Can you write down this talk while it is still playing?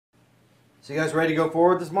So you guys ready to go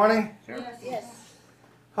forward this morning? Sure. Yes.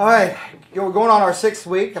 All right. We're going on our 6th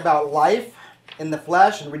week about life in the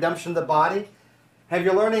flesh and redemption of the body. Have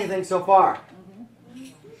you learned anything so far?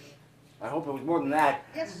 I hope it was more than that.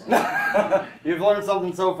 Yes. You've learned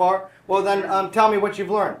something so far? Well, then tell me what you've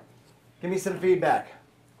learned. Give me some feedback.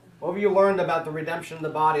 What have you learned about the redemption of the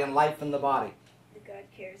body and life in the body? That God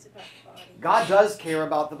cares about the body. God does care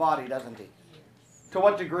about the body, doesn't he? To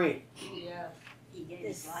what degree? Yeah. He gave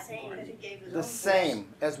his life for it. He gave his The own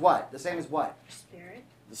same as what? The same as what? spirit.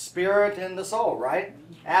 The spirit and the soul, right?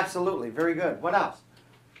 Absolutely. Very good. What else?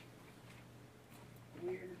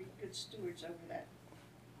 We're to be good stewards over that.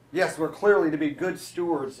 Yes, we're clearly to be good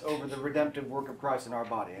stewards over the redemptive work of Christ in our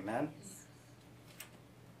body. Amen?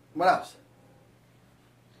 What else?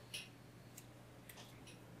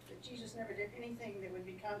 That Jesus never did anything that would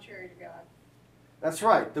be contrary to God. That's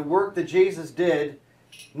right. The work that Jesus did,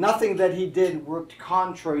 nothing that he did worked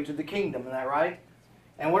contrary to the kingdom. Isn't that right?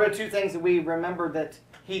 And what are two things that we remember that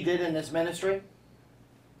he did in his ministry?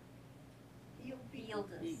 Healed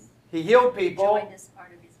us. He healed people Joined us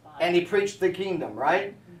part of his body. and he preached the kingdom,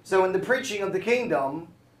 right? So in the preaching of the kingdom,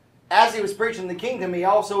 as he was preaching the kingdom, he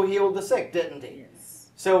also healed the sick, didn't he? Yes.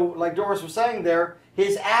 So like Doris was saying there,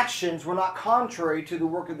 his actions were not contrary to the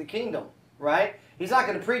work of the kingdom, right? He's not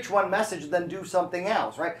going to preach one message and then do something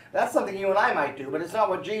else, right? That's something you and I might do, but it's not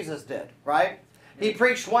what Jesus did, right? He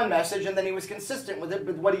preached one message and then he was consistent with it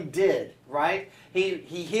with what he did, right? He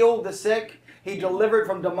healed the sick, he delivered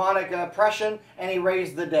from demonic oppression, and he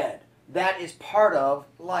raised the dead. That is part of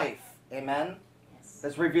life, amen? Yes.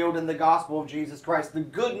 That's revealed in the gospel of Jesus Christ. The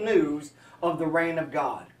good news of the reign of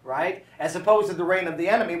God, right? As opposed to the reign of the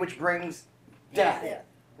enemy, which brings death, Death.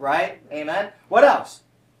 right? Amen? What else?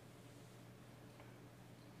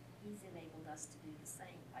 He's enabled us to do the same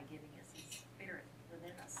by giving us his spirit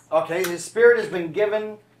within us. Okay, his spirit has been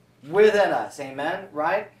given within us, amen?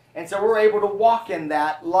 Right? And so we're able to walk in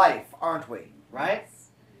that life, aren't we? Right?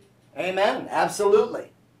 Amen?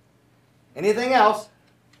 Absolutely. Anything else?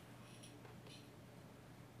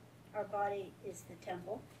 Our body is the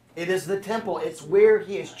temple. It is the temple. It's where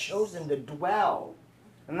he has chosen to dwell.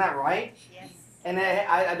 Isn't that right? Yes. And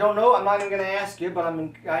I don't know, I'm not even going to ask you, but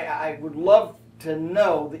I would love to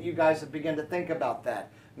know that you guys have begun to think about that.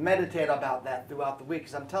 Meditate about that throughout the week.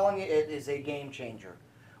 Because I'm telling you, it is a game changer.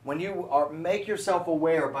 When you make yourself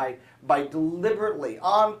aware by deliberately,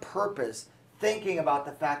 on purpose, thinking about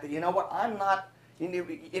the fact that, you know what, I'm not,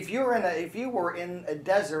 if you were in a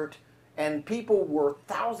desert and people were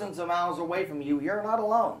thousands of miles away from you, you're not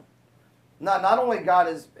alone. Not only God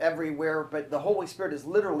is everywhere, but the Holy Spirit is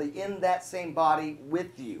literally in that same body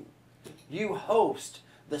with you. You host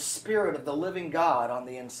the Spirit of the living God on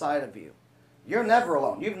the inside of you. You're never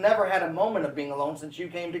alone. You've never had a moment of being alone since you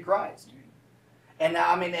came to Christ. And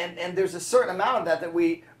now, I mean, and there's a certain amount of that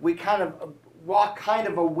we kind of walk kind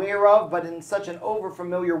of aware of, but in such an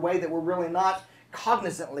overfamiliar way that we're really not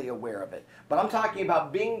cognizantly aware of it. But I'm talking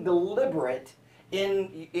about being deliberate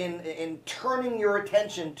in turning your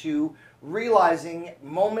attention to realizing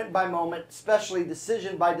moment by moment, especially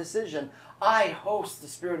decision by decision, I host the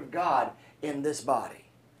Spirit of God in this body.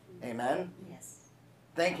 Amen? Yes.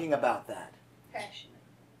 Thinking about that. Passionate.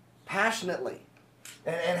 Passionately.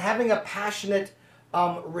 And having a passionate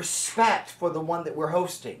respect for the one that we're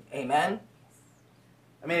hosting. Amen?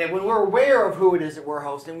 I mean, when we're aware of who it is that we're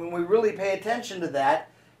hosting, when we really pay attention to that,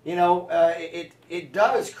 you know, it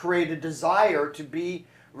does create a desire to be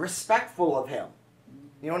respectful of him.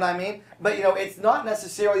 You know what I mean? But, you know, it's not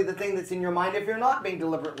necessarily the thing that's in your mind if you're not being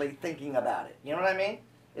deliberately thinking about it. You know what I mean?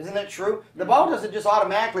 Isn't it true? The ball doesn't just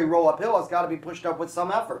automatically roll uphill. It's got to be pushed up with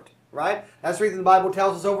some effort, right? That's the reason the Bible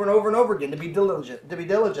tells us over and over and over again to be diligent. To be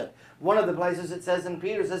diligent. One of the places it says in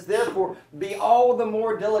Peter, says, therefore, be all the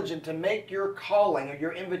more diligent to make your calling or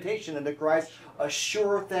your invitation into Christ a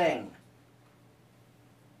sure thing.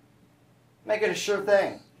 Make it a sure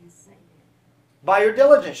thing. Yes, I did. By your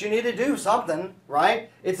diligence, you need to do something, right?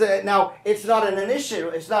 Now, it's not an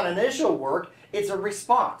initial work. It's a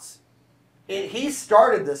response. He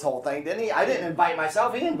started this whole thing, didn't he? I didn't invite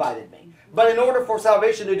myself. He invited me. But in order for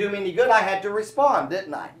salvation to do me any good, I had to respond,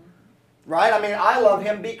 didn't I? Right? I mean, I love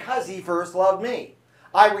him because he first loved me.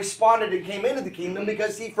 I responded and came into the kingdom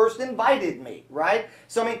because he first invited me, right?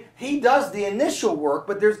 So, I mean, he does the initial work,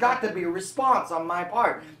 but there's got to be a response on my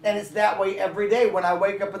part. And it's that way every day. When I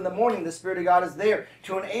wake up in the morning, the Spirit of God is there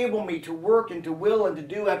to enable me to work and to will and to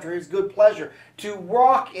do after his good pleasure, to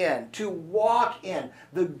walk in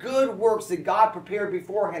the good works that God prepared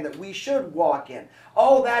beforehand that we should walk in.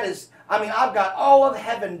 All that is I mean, I've got all of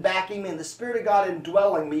heaven backing me and the Spirit of God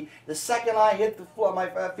indwelling me. The second I hit the floor, my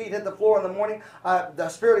feet hit the floor in the morning, the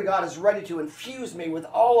Spirit of God is ready to infuse me with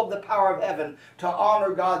all of the power of heaven to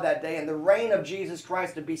honor God that day and the reign of Jesus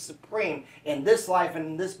Christ to be supreme in this life and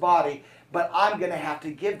in this body. But I'm going to have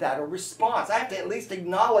to give that a response. I have to at least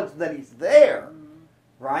acknowledge that He's there.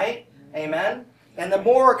 Right? Amen? And the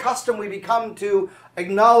more accustomed we become to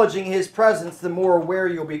acknowledging His presence, the more aware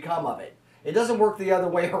you'll become of it. It doesn't work the other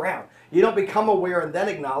way around. You don't become aware and then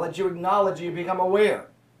acknowledge. You acknowledge and you become aware.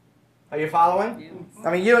 Are you following? Yes.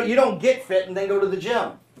 I mean, you don't get fit and then go to the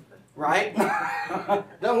gym. Right?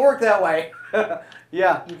 Doesn't work that way.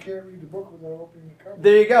 Yeah. You can't read the book without opening the cover.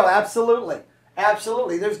 There you go. Absolutely.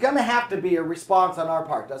 Absolutely. There's going to have to be a response on our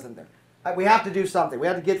part, doesn't there? We have to do something. We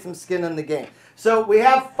have to get some skin in the game. So we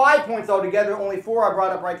have 5 points altogether. Only 4 I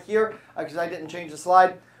brought up right here because I didn't change the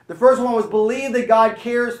slide. The first one was believe that God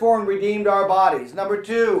cares for and redeemed our bodies. Number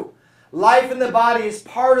 2, life in the body is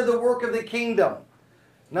part of the work of the kingdom.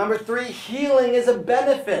 Number 3, healing is a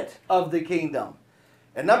benefit of the kingdom.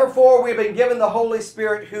 And number 4, we've been given the Holy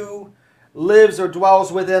Spirit who lives or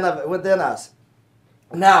dwells within us.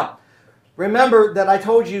 Now, remember that I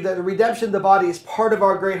told you that the redemption of the body is part of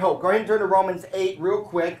our great hope. Go ahead and turn to Romans 8 real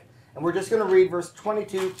quick. And we're just going to read verse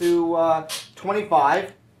 22 through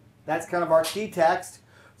 25. That's kind of our key text.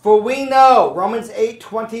 For we know, Romans 8,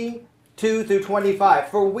 22 through 25.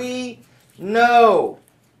 For we know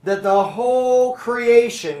that the whole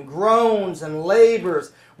creation groans and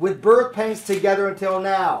labors with birth pains together until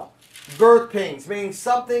now. Birth pains, meaning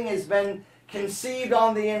something has been conceived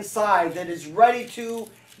on the inside that is ready to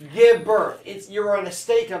give birth. You're in a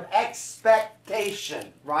state of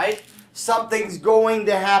expectation, right? Something's going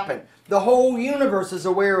to happen. The whole universe is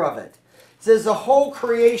aware of it. It says the whole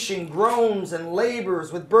creation groans and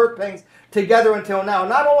labors with birth pains together until now.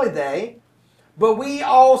 Not only they, but we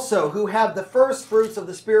also who have the first fruits of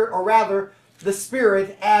the Spirit, or rather, the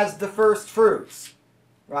Spirit as the first fruits.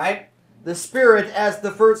 Right? The Spirit as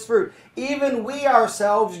the first fruit. Even we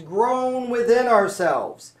ourselves groan within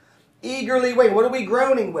ourselves. Eagerly waiting. What are we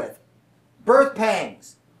groaning with? Birth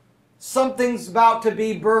pangs. Something's about to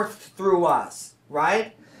be birthed through us.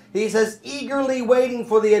 Right? He says, eagerly waiting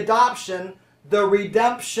for the adoption, the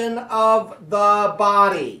redemption of the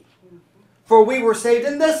body. For we were saved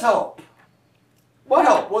in this hope. What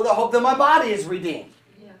hope? Well, the hope that my body is redeemed.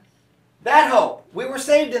 Yeah. That hope. We were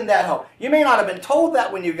saved in that hope. You may not have been told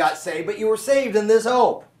that when you got saved, but you were saved in this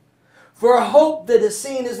hope. For a hope that is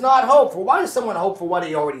seen is not hope. For why does someone hope for what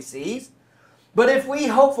he already sees? But if we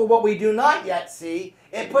hope for what we do not yet see,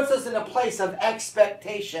 it puts us in a place of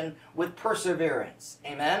expectation with perseverance.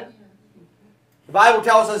 Amen? The Bible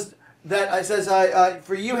tells us that, it says,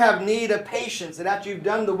 for you have need of patience, and after you've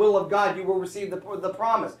done the will of God, you will receive the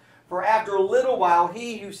promise. For after a little while,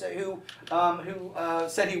 he who said he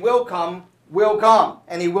will come,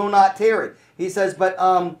 and he will not tarry. He says,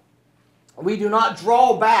 but we do not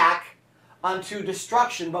draw back unto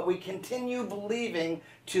destruction, but we continue believing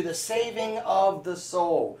to the saving of the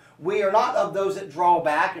soul. We are not of those that draw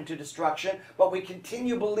back into destruction, but we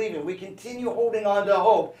continue believing. We continue holding on to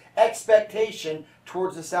hope, expectation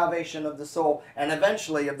towards the salvation of the soul, and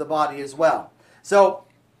eventually of the body as well. So,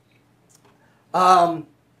 the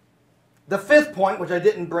 5th point, which I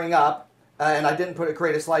didn't bring up, and I didn't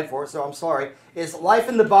create a slide for it, so I'm sorry, is life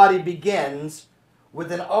in the body begins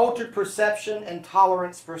with an altered perception and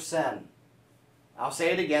tolerance for sin. I'll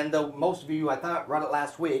say it again, though most of you, I thought, read it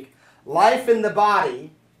last week. Life in the body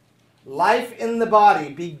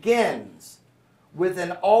begins with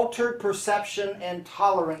an altered perception and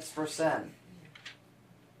tolerance for sin.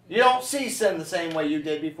 You don't see sin the same way you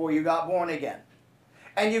did before you got born again.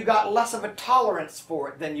 And you've got less of a tolerance for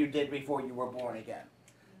it than you did before you were born again.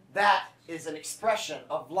 That is an expression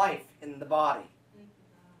of life in the body.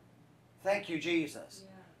 Thank you, Jesus.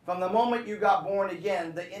 From the moment you got born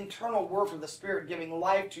again, the internal work of the Spirit giving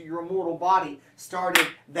life to your mortal body started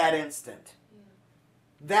that instant.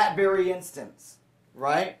 That very instance.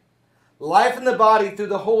 Right? Life in the body through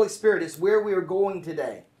the Holy Spirit is where we are going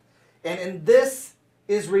today. And in this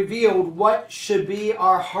is revealed what should be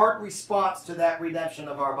our heart response to that redemption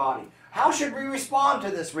of our body. How should we respond to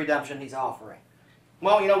this redemption He's offering?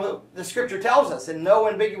 Well, you know, the Scripture tells us in no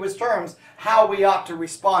ambiguous terms how we ought to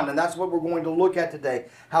respond. And that's what we're going to look at today.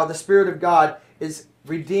 How the Spirit of God is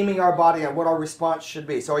redeeming our body and what our response should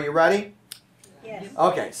be. So are you ready? Yes.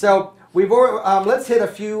 Okay, so we've already, let's hit a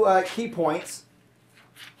few key points.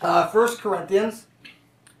 1 Corinthians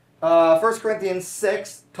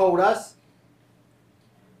 6 told us.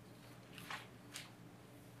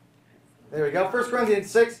 There we go. 1 Corinthians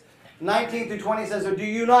 6, 19 through 20 says, do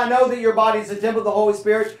you not know that your body is the temple of the Holy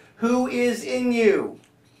Spirit who is in you,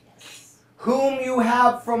 Yes. whom you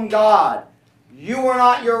have from God. You are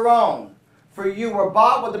not your own, for you were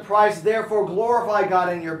bought with a price. Therefore glorify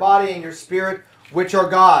God in your body and your spirit, which are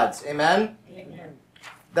God's. Amen? Amen.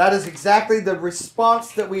 That is exactly the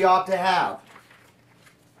response that we ought to have.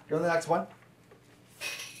 Go to the next one.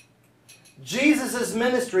 Jesus'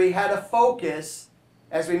 ministry had a focus,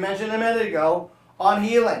 as we mentioned a minute ago, on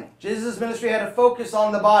healing. Jesus' ministry had a focus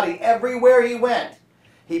on the body everywhere he went.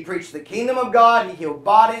 He preached the kingdom of God, he healed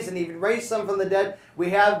bodies, and even raised some from the dead.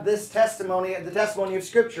 We have this testimony, the testimony of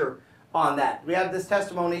Scripture on that. We have this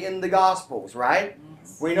testimony in the Gospels, right?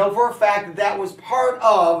 Yes. We know for a fact that that was part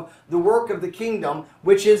of the work of the kingdom,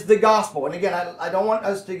 which is the gospel. And again, I don't want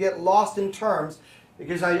us to get lost in terms,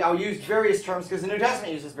 because I'll use various terms, because the New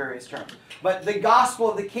Testament uses various terms. But the gospel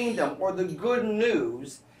of the kingdom, or the good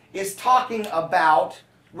news, is talking about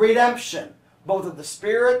redemption, both of the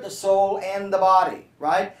spirit, the soul, and the body,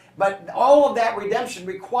 right? But all of that redemption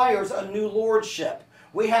requires a new lordship.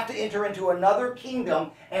 We have to enter into another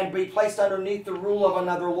kingdom and be placed underneath the rule of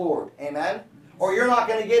another Lord. Amen? Or you're not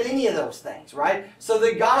going to get any of those things, right? So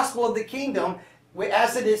the gospel of the kingdom,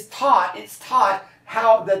 as it is taught, it's taught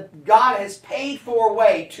how that God has paid for a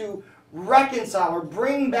way to reconcile or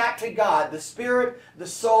bring back to God the spirit, the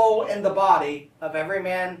soul, and the body of every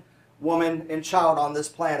man, woman, and child on this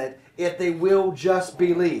planet if they will just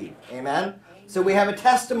believe. Amen? So we have a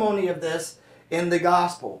testimony of this in the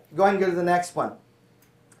gospel. Go ahead and go to the next one.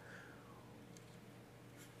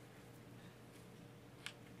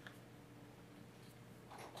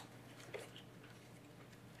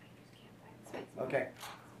 Okay.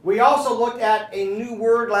 We also looked at a new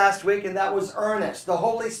word last week, and that was earnest. The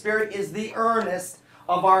Holy Spirit is the earnest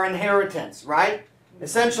of our inheritance, right?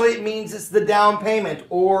 Essentially, it means it's the down payment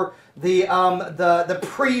or the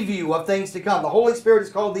preview of things to come. The Holy Spirit is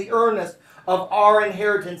called the earnest of our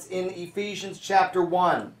inheritance in Ephesians chapter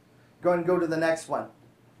 1. Go ahead and go to the next one.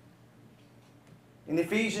 In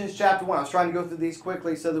Ephesians chapter 1, I was trying to go through these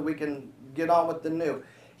quickly so that we can get on with the new.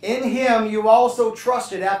 In him you also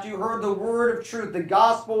trusted after you heard the word of truth, the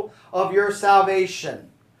gospel of your salvation.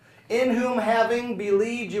 In whom having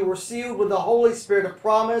believed you were sealed with the Holy Spirit of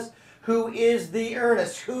promise, who is the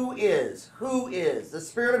earnest. Who is? The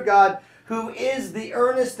Spirit of God, who is the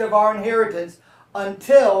earnest of our inheritance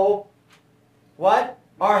until, what?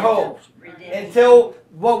 Our hope. Redemption. Until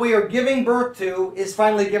what we are giving birth to is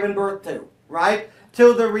finally given birth to, right?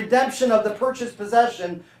 Till the redemption of the purchased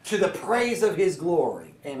possession to the praise of his glory.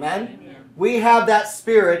 Amen? Amen. We have that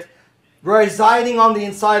Spirit residing on the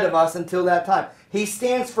inside of us until that time. He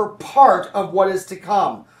stands for part of what is to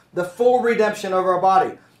come, the full redemption of our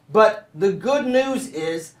body. But the good news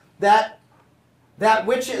is that that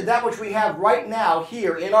which we have right now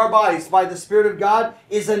here in our bodies by the Spirit of God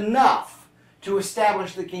is enough to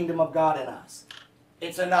establish the kingdom of God in us.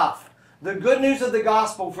 It's enough. The good news of the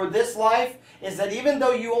gospel for this life is that even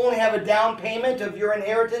though you only have a down payment of your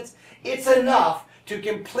inheritance, it's enough to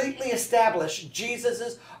completely establish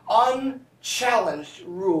Jesus' unchallenged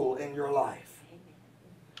rule in your life.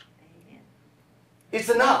 Amen. It's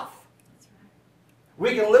enough. That's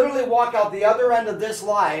right. We can literally walk out the other end of this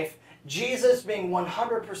life, Jesus being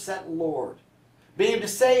 100% Lord. Being able to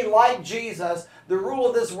say, like Jesus, the rule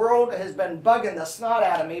of this world has been bugging the snot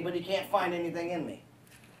out of me, but he can't find anything in me.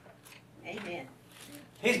 Amen.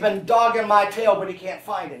 He's been dogging my tail, but he can't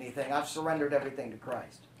find anything. I've surrendered everything to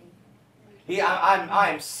Christ.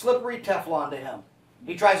 I'm slippery Teflon to him.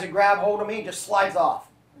 He tries to grab hold of me, he just slides off.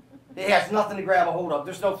 He has nothing to grab a hold of.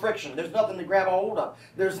 There's no friction. There's nothing to grab a hold of.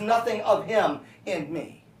 There's nothing of him in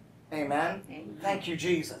me. Amen? Amen. Thank you,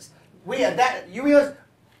 Jesus. We had that. You realize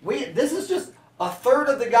this is just a third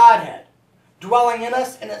of the Godhead dwelling in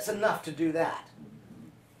us, and it's enough to do that.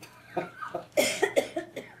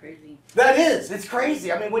 Crazy. That is. It's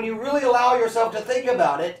crazy. I mean, when you really allow yourself to think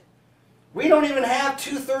about it, we don't even have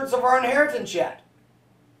 2/3 of our inheritance yet.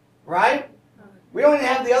 Right? We don't even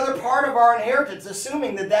have the other part of our inheritance,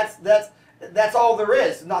 assuming that that's all there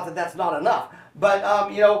is. Not that that's not enough. But,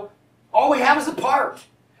 all we have is a part.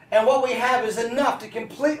 And what we have is enough to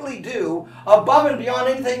completely do above and beyond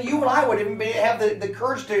anything you and I would even have the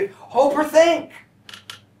courage to hope or think.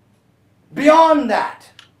 Beyond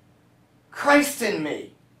that, Christ in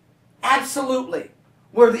me. Absolutely.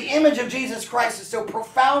 Where the image of Jesus Christ is so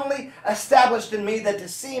profoundly established in me that to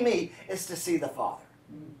see me is to see the Father.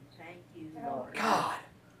 Thank you, Lord. God.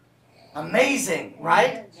 Amazing,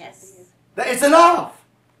 right? Yes. It's enough.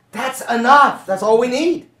 That's enough. That's all we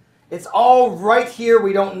need. It's all right here.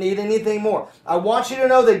 We don't need anything more. I want you to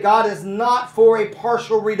know that God is not for a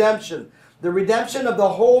partial redemption. The redemption of the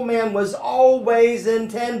whole man was always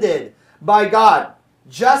intended by God.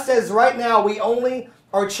 Just as right now we only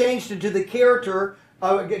are changed into the character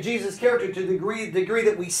of Jesus' character to the degree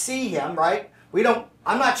that we see him, right?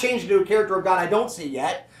 I'm not changed into a character of God I don't see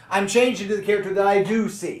yet. I'm changed into the character that I do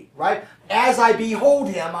see, right? As I behold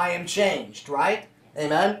him, I am changed, right?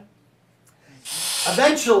 Amen?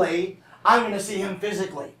 Eventually, I'm going to see him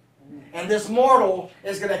physically. And this mortal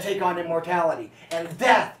is going to take on immortality. And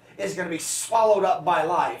death is going to be swallowed up by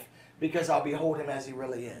life because I'll behold him as he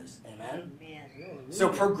really is. Amen? So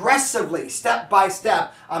progressively, step by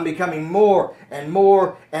step, I'm becoming more and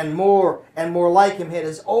more and more and more like him. It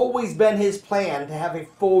has always been his plan to have a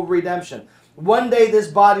full redemption. One day this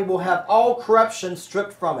body will have all corruption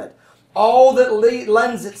stripped from it. All that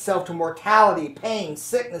lends itself to mortality, pain,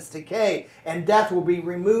 sickness, decay, and death will be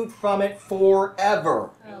removed from it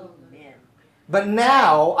forever. Amen. But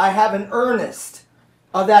now I have an earnest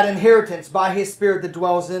of that inheritance by his Spirit that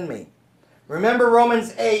dwells in me. Remember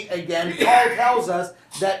Romans 8 again. Paul tells us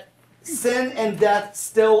that sin and death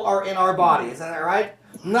still are in our bodies. Isn't that right?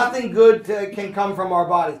 Nothing good can come from our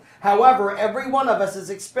bodies. However, every one of us has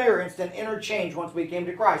experienced an inner change once we came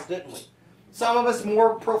to Christ, didn't we? Some of us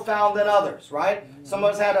more profound than others, right? Some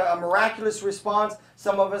of us had a miraculous response.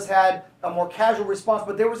 Some of us had a more casual response.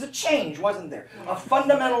 But there was a change, wasn't there? A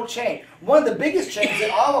fundamental change. One of the biggest changes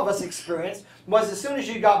that all of us experienced was as soon as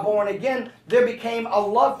you got born again, there became a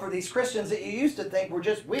love for these Christians that you used to think were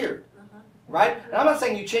just weird. Right? And I'm not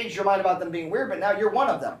saying you changed your mind about them being weird, but now you're one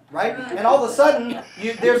of them, right? And all of a sudden,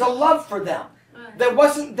 there's a love for them that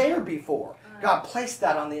wasn't there before. God placed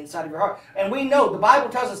that on the inside of your heart. And we know, the Bible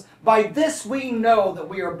tells us, by this we know that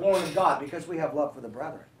we are born of God, because we have love for the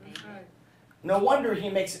brethren. No wonder he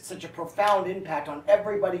makes it such a profound impact on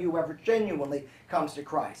everybody who ever genuinely comes to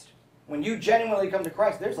Christ. When you genuinely come to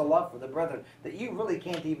Christ, there's a love for the brethren that you really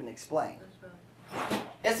can't even explain.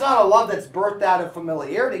 It's not a love that's birthed out of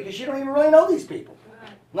familiarity, because you don't even really know these people.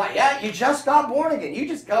 Not yet. You just got born again. You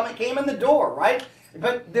just came in the door, right?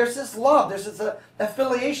 But there's this love. There's this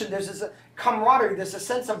affiliation. There's this camaraderie. There's a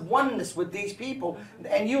sense of oneness with these people,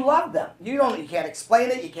 and you love them. You can't explain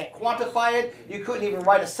it. You can't quantify it. You couldn't even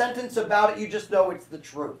write a sentence about it. You just know it's the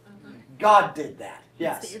truth. God did that.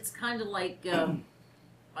 Yes. It's kind of like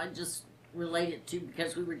I just relate it to,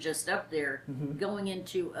 because we were just up there going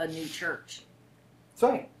into a new church. That's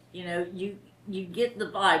right. You know, you get the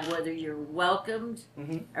vibe whether you're welcomed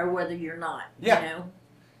or whether you're not. Yeah. You know?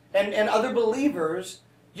 And other believers,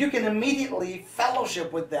 you can immediately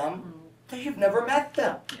fellowship with them though you've never met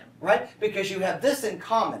them. Yeah. Right? Because you have this in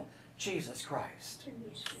common. Jesus Christ.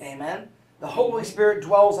 Amen? The Holy Spirit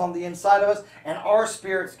dwells on the inside of us, and our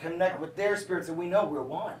spirits connect with their spirits, and we know we're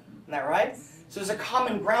one. Isn't that right? So there's a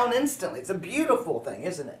common ground instantly. It's a beautiful thing,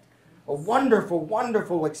 isn't it? A wonderful,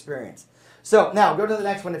 wonderful experience. So now, go to the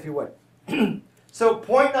next one if you would. So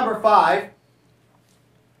point number 5.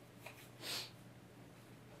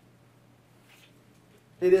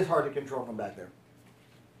 It is hard to control from back there.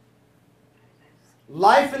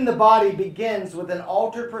 Life in the body begins with an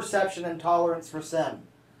altered perception and tolerance for sin.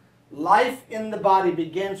 Life in the body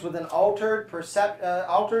begins with an altered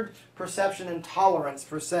perception and tolerance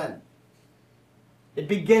for sin. It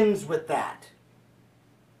begins with that.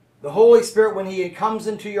 The Holy Spirit, when He comes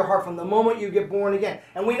into your heart from the moment you get born again.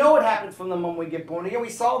 And we know what happens from the moment we get born again. We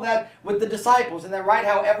saw that with the disciples. And then, right,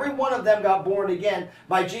 how every one of them got born again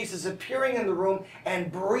by Jesus appearing in the room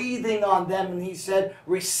and breathing on them. And He said,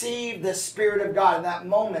 receive the Spirit of God. In that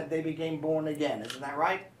moment, they became born again. Isn't that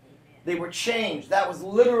right? They were changed. That was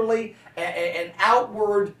literally an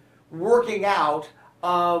outward working out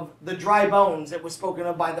of the dry bones that was spoken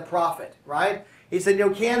of by the prophet, right? He said,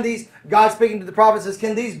 can these, God speaking to the prophet says,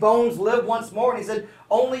 can these bones live once more? And he said,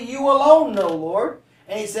 only you alone know, Lord.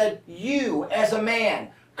 And he said, you as a man,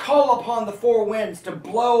 call upon the four winds to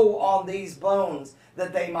blow on these bones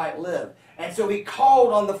that they might live. And so he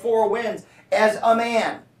called on the four winds as a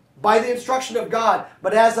man, by the instruction of God,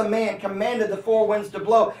 but as a man commanded the four winds to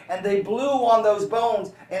blow. And they blew on those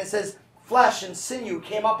bones, and it says, flesh and sinew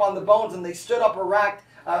came up on the bones, and they stood up erect,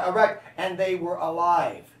 and they were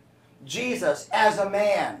alive. Jesus, as a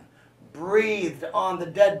man, breathed on the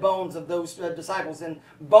dead bones of those disciples. And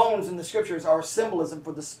bones in the Scriptures are a symbolism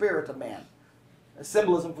for the spirit of man. A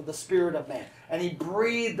symbolism for the spirit of man. And He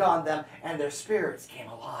breathed on them, and their spirits came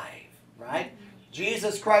alive. Right?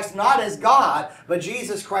 Jesus Christ, not as God, but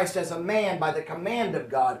Jesus Christ as a man, by the command of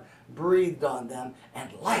God, breathed on them,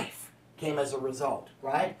 and life came as a result.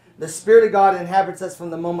 Right? The Spirit of God inhabits us from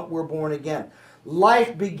the moment we're born again.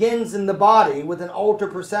 Life begins in the body with an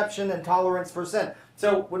altered perception and tolerance for sin.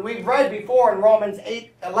 So when we've read before in Romans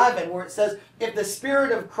 8:11, where it says, if the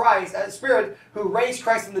Spirit of Christ, Spirit who raised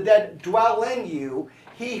Christ from the dead, dwell in you,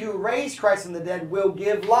 he who raised Christ from the dead will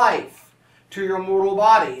give life to your mortal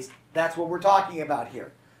bodies. That's what we're talking about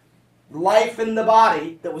here. Life in the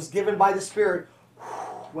body that was given by the Spirit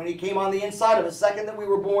when he came on the inside of us, the second that we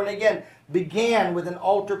were born again, began with an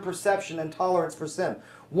altered perception and tolerance for sin.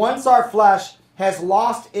 Once our flesh has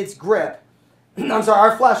lost its grip,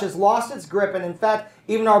 our flesh has lost its grip, and in fact,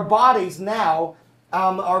 even our bodies now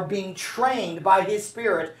are being trained by his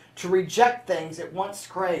Spirit to reject things it once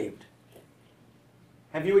craved.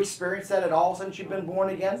 Have you experienced that at all since you've been born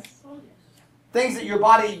again? Things that your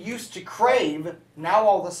body used to crave, now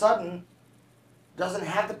all of a sudden doesn't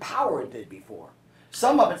have the power it did before.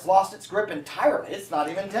 Some of it's lost its grip entirely. It's not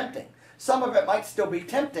even tempting. Some of it might still be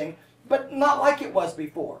tempting, but not like it was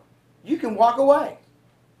before. You can walk away.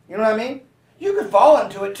 You know what I mean? You could fall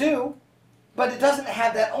into it too, but it doesn't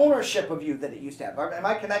have that ownership of you that it used to have. Am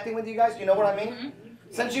I connecting with you guys? Do you know what I mean? Mm-hmm.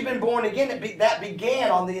 Since you've been born again, that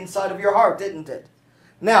began on the inside of your heart, didn't it?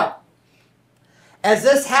 Now, as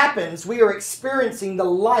this happens, we are experiencing the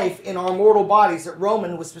life in our mortal bodies that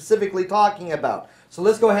Romans was specifically talking about. So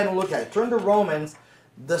let's go ahead and look at it. Turn to Romans,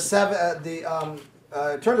 the 7th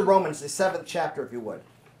chapter, if you would.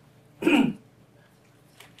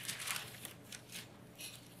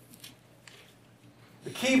 The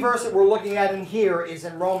key verse that we're looking at in here is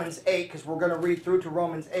in Romans 8, because we're going to read through to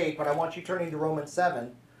Romans 8, but I want you turning to Romans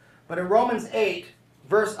 7. But in Romans 8,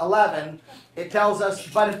 verse 11, it tells us,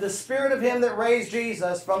 but if the Spirit of him that raised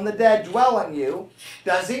Jesus from the dead dwell in you,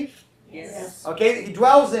 does he? Yes. Okay, he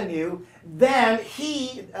dwells in you, then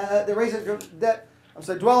he,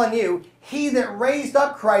 dwell in you, he that raised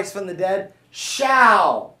up Christ from the dead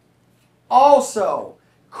shall also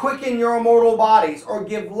quicken your mortal bodies, or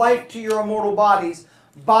give life to your mortal bodies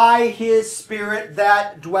by his Spirit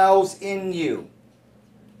that dwells in you.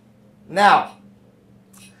 Now,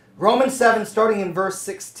 Romans 7, starting in verse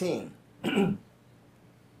 16.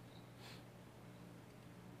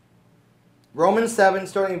 Romans 7,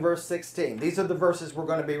 starting in verse 16. These are the verses we're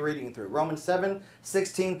going to be reading through. Romans 7,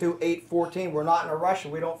 16 through 8, 14. We're not in a rush.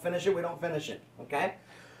 If we don't finish it, we don't finish it. Okay?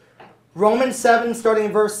 Romans 7, starting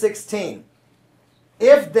in verse 16.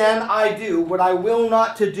 If then I do what I will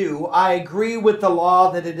not to do, I agree with the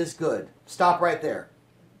law that it is good. Stop right there.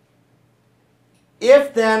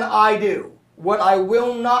 If then I do what I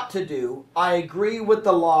will not to do, I agree with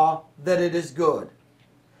the law that it is good.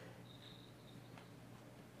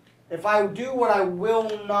 If I do what I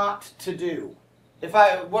will not to do,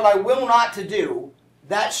 what I will not to do,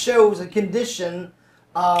 that shows a condition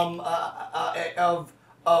of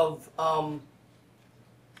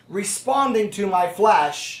responding to my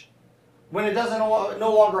flesh when it doesn't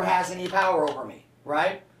no longer has any power over me,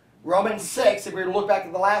 right? Romans 6, if we look back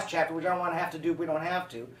at the last chapter, we don't want to have to do, we don't have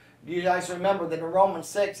to. You guys remember that in Romans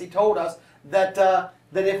 6, he told us that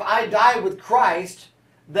that if I die with Christ,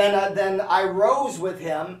 then I rose with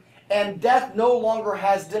him, and death no longer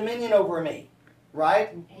has dominion over me, right?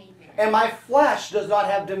 Amen. And my flesh does not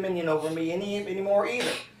have dominion over me anymore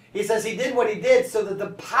either. He says he did what he did so that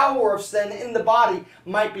the power of sin in the body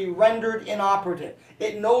might be rendered inoperative.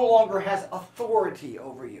 It no longer has authority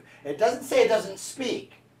over you. It doesn't say it doesn't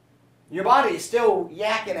speak. Your body is still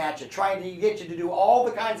yakking at you, trying to get you to do all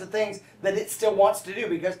the kinds of things that it still wants to do,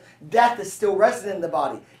 because death is still resident in the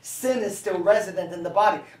body. Sin is still resident in the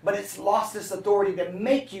body, but it's lost its authority to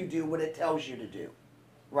make you do what it tells you to do.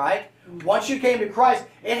 Right? Once you came to Christ,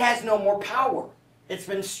 it has no more power. It's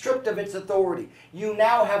been stripped of its authority. You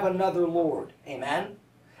now have another Lord. Amen?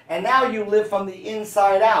 And now you live from the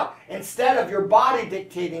inside out. Instead of your body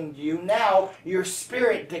dictating to you, now your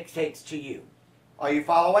spirit dictates to you. Are you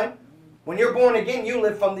following? When you're born again, you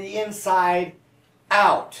live from the inside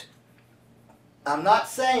out. I'm not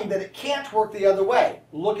saying that it can't work the other way.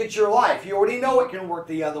 Look at your life. You already know it can work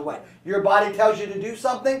the other way. Your body tells you to do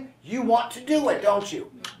something, you want to do it, don't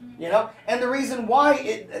you? You know? And the reason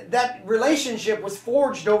why that relationship was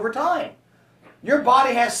forged over time. Your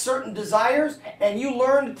body has certain desires, and you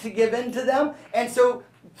learned to give in to them. And so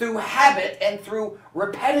through habit and through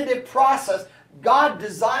repetitive process, God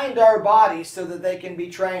designed our bodies so that they can be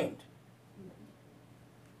trained.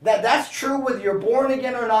 That's true whether you're born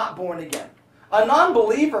again or not born again. A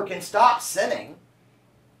non-believer can stop sinning.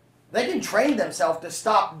 They can train themselves to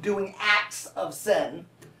stop doing acts of sin.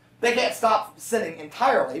 They can't stop sinning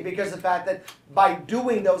entirely, because of the fact that by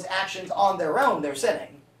doing those actions on their own, they're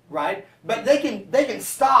sinning, right? But they can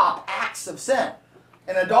stop acts of sin.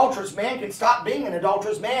 An adulterous man can stop being an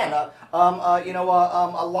adulterous man.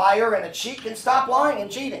 A liar and a cheat can stop lying and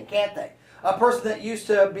cheating, can't they? A person that used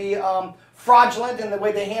to be fraudulent in the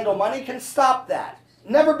way they handle money can stop that.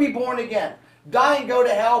 Never be born again. Die and go to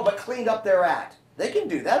hell, but cleaned up their act. They can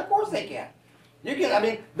do that. Of course they can. You can, I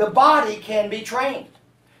mean, the body can be trained.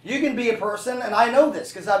 You can be a person, and I know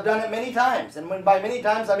this because I've done it many times. And when by many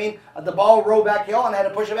times, I mean the ball rolled back hill and I had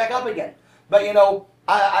to push it back up again. But you know,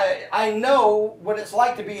 I know what it's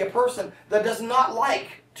like to be a person that does not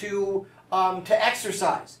like to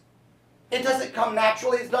exercise. It doesn't come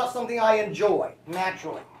naturally. It's not something I enjoy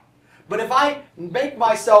naturally. But if I make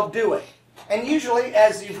myself do it, and usually,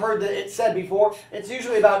 as you've heard it said before, it's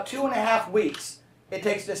usually about 2.5 weeks it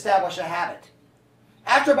takes to establish a habit.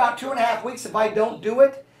 After about 2.5 weeks, if I don't do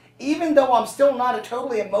it, even though I'm still not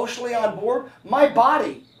totally emotionally on board, my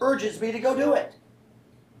body urges me to go do it.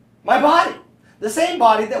 My body. The same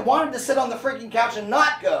body that wanted to sit on the freaking couch and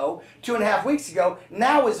not go 2.5 weeks ago,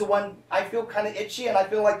 now is the one I feel kind of itchy, and I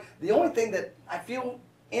feel like the only thing that I feel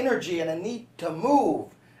energy and a need to move.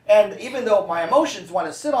 And even though my emotions want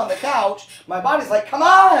to sit on the couch, my body's like, come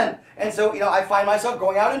on! And so, you know, I find myself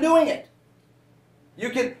going out and doing it. You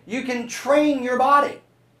can train your body.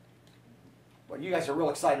 Well, you guys are real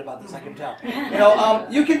excited about this, I can tell. You know,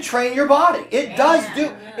 you can train your body. It does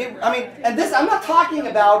do. I mean, and this, I'm not talking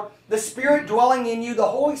about the Spirit dwelling in you, the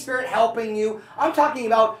Holy Spirit helping you. I'm talking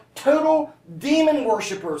about total demon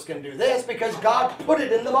worshipers can do this because God put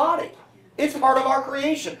it in the body. It's part of our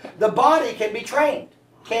creation. The body can be trained,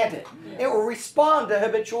 can't it? It will respond to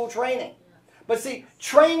habitual training. But see,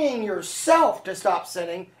 training yourself to stop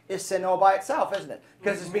sinning is sin all by itself, isn't it?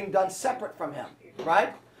 Because it's being done separate from Him,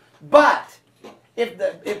 right? But if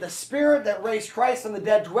the Spirit that raised Christ from the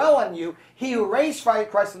dead dwell in you, He who raised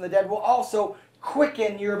Christ from the dead will also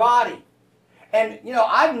quicken your body. And you know,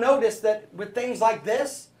 I've noticed that with things like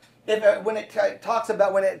this, when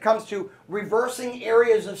it comes to reversing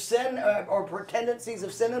areas of sin or tendencies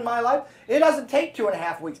of sin in my life, it doesn't take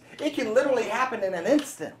 2.5 weeks. It can literally happen in an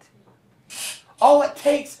instant. All it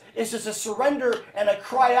takes is just a surrender and a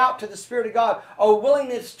cry out to the Spirit of God, a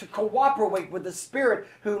willingness to cooperate with the Spirit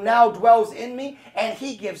who now dwells in me, and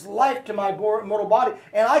He gives life to my mortal body,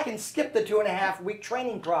 and I can skip the 2.5 week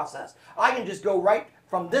training process. I can just go right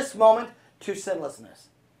from this moment to sinlessness.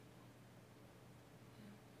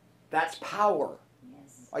 That's power.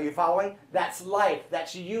 Are you following? That's life.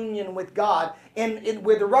 That's union with God. And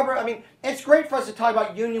with the rubber, I mean, it's great for us to talk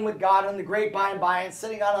about union with God and the great by and by and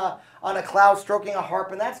sitting on a cloud stroking a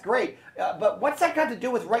harp, and that's great. But what's that got to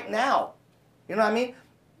do with right now? You know what I mean?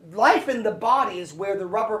 Life in the body is where the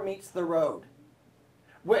rubber meets the road.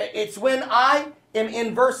 It's when I am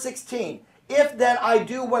in verse 16. If then I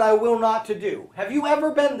do what I will not to do. Have you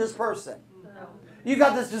ever been this person? You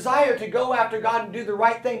got this desire to go after God and do the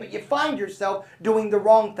right thing, but you find yourself doing the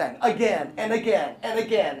wrong thing again and again and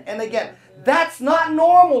again and again. That's not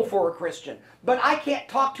normal for a Christian. But I can't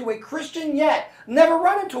talk to a Christian yet, never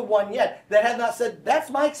run into one yet, that has not said,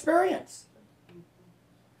 that's my experience.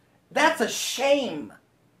 That's a shame.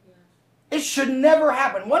 It should never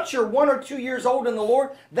happen. Once you're 1 or 2 years old in the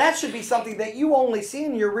Lord, that should be something that you only see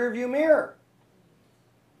in your rearview mirror.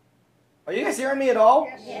 Are you guys hearing me at all?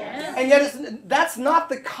 Yes. And yet that's not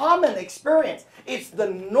the common experience. It's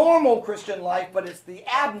the normal Christian life, but it's the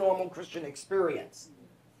abnormal Christian experience.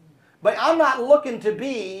 But I'm not looking to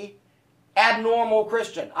be abnormal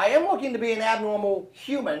Christian. I am looking to be an abnormal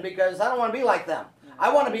human because I don't want to be like them.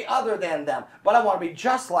 I want to be other than them, but I want to be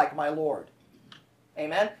just like my Lord.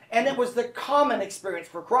 Amen? And it was the common experience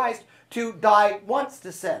for Christ to die once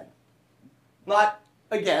to sin. Not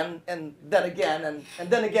again, and then again, and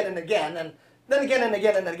then again and again, and then again and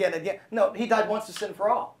again and again and again. No, He died once to sin for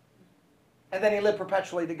all. And then He lived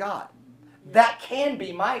perpetually to God. That can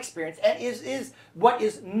be my experience, and is what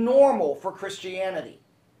is normal for Christianity.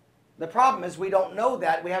 The problem is we don't know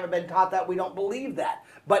that, we haven't been taught that, we don't believe that.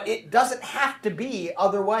 But it doesn't have to be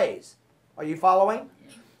other ways. Are you following?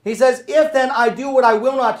 He says, if then I do what I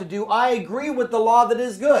will not to do, I agree with the law that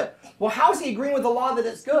is good. Well, how is he agreeing with the law that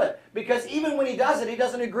is good? Because even when he does it, he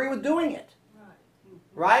doesn't agree with doing it.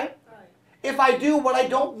 Right? If I do what I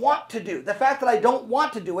don't want to do, the fact that I don't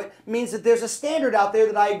want to do it means that there's a standard out there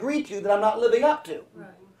that I agree to that I'm not living up to.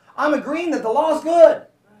 I'm agreeing that the law is good,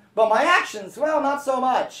 but my actions, well, not so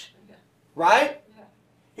much. Right?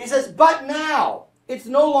 He says, but now, it's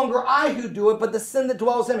no longer I who do it, but the sin that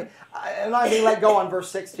dwells in me. I'm not going to let go on verse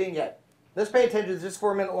 16 yet. Let's pay attention just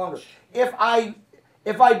for a minute longer. If I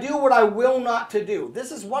do what I will not to do.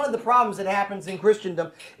 This is one of the problems that happens in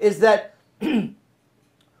Christendom, is that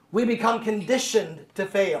we become conditioned to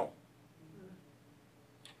fail.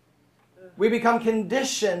 We become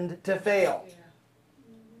conditioned to fail.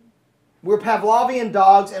 We're Pavlovian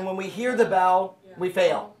dogs, and when we hear the bell, we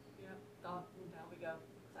fail.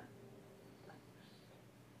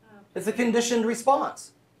 It's a conditioned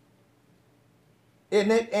response. And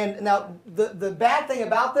now, the bad thing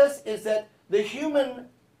about this is that The human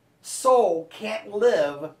soul can't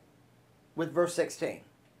live with verse 16.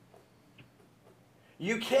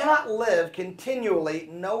 You cannot live continually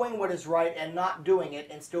knowing what is right and not doing it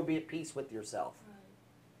and still be at peace with yourself.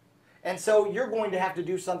 And so you're going to have to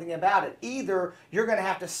do something about it. Either you're going to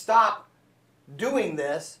have to stop doing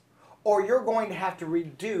this, or you're going to have to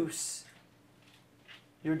reduce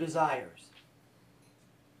your desires.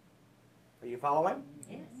 Are you following?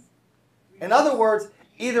 Yes. In other words,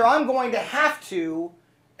 either I'm going to have to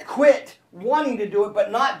quit wanting to do it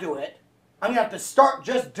but not do it. I'm going to have to start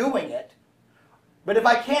just doing it. But if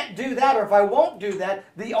I can't do that, or if I won't do that,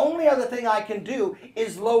 the only other thing I can do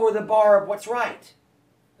is lower the bar of what's right.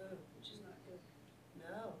 Which is not good.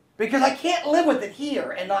 No. Because I can't live with it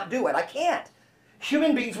here and not do it. I can't.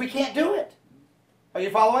 Human beings, we can't do it. Are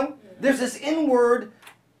you following? There's this inward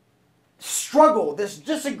struggle, this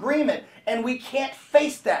disagreement, and we can't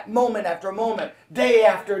face that moment after moment, day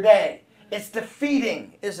after day. It's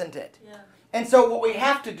defeating, isn't it? Yeah. And so what we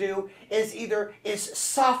have to do is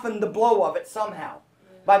soften the blow of it somehow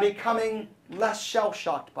by becoming less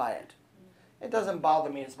shell-shocked by it. It doesn't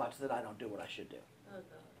bother me as much that I don't do what I should do. Oh, God.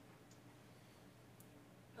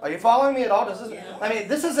 Are you following me at all? Yeah. I mean,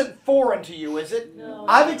 this isn't foreign to you, is it? No.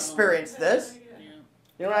 I've experienced this. Yeah.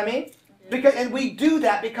 You know what I mean? And we do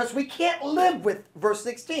that because we can't live with verse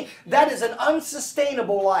 16. That is an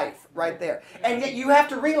unsustainable life right there. And yet you have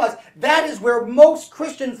to realize that is where most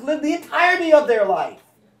Christians live the entirety of their life.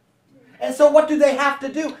 And so what do they have to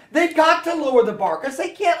do? They've got to lower the bar because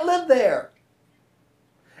they can't live there.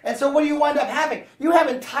 And so what do you wind up having? You have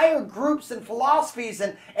entire groups and philosophies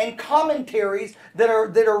and commentaries that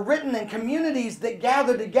are written in communities that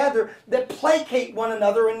gather together that placate one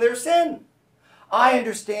another in their sin. I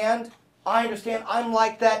understand. I'm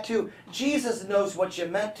like that too. Jesus knows what you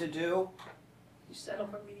meant to do. You settle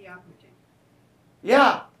for mediocrity.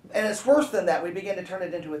 Yeah, and it's worse than that. We begin to turn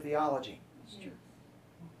it into a theology.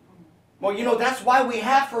 Well, you know, that's why we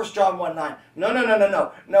have 1 John 1:9.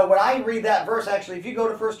 No. No, when I read that verse, actually, if you go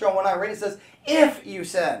to 1 John 1:9, read it says, if you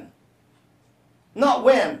sin. Not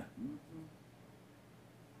when.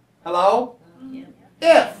 Hello? Yeah.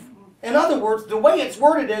 If. In other words, the way it's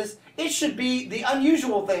worded is, it should be the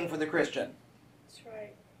unusual thing for the Christian. That's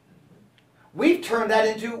right. We've turned that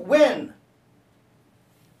into when.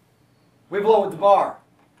 We've lowered the bar.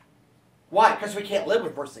 Why? Because we can't live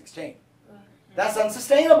with verse 16. That's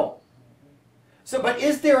unsustainable. So, but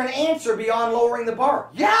is there an answer beyond lowering the bar?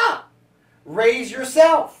 Yeah. Raise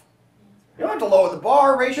yourself. You don't have to lower the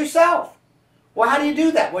bar, raise yourself. Well, how do you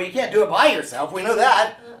do that? Well, you can't do it by yourself. We know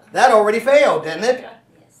that. That already failed, didn't it?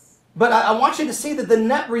 Yes. But I want you to see that the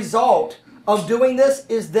net result of doing this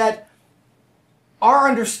is that our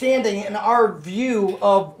understanding and our view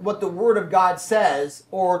of what the Word of God says,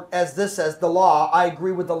 or as this says, the law, I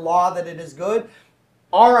agree with the law that it is good,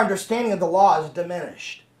 our understanding of the law is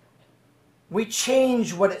diminished. We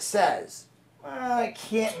change what it says. Well, it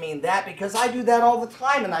can't mean that because I do that all the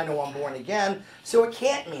time and I know I'm born again, so it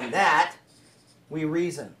can't mean that. We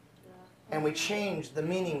reason and we change the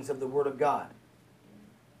meanings of the Word of God.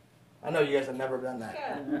 I know you guys have never done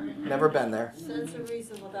that. Never been there. Sense of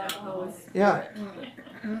reason without the Holy Spirit. Yeah.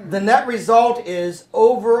 The net result is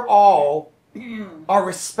overall our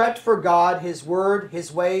respect for God, His Word,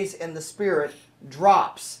 His ways, and the Spirit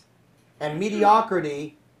drops. And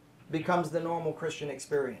mediocrity becomes the normal Christian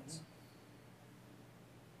experience.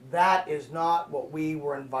 That is not what we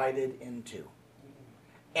were invited into.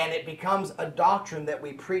 And it becomes a doctrine that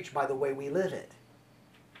we preach by the way we live it.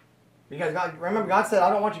 Because God, remember, God said, I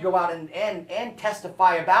don't want you to go out and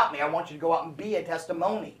testify about me. I want you to go out and be a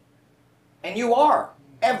testimony. And you are.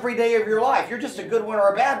 Every day of your life. You're just a good one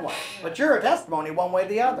or a bad one. But you're a testimony one way or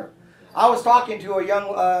the other. I was talking to a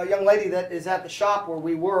young lady that is at the shop where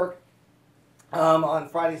we work on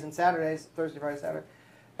Fridays and Saturdays, Thursday, Friday, Saturday.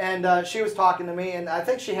 And she was talking to me, and I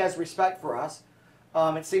think she has respect for us.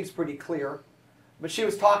 It seems pretty clear. But she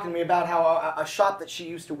was talking to me about how a shop that she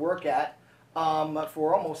used to work at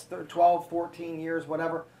for almost 12, 14 years,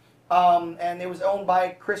 whatever. And it was owned by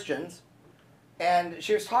Christians. And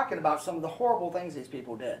she was talking about some of the horrible things these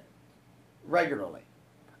people did regularly.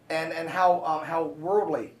 And how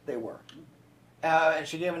worldly they were. And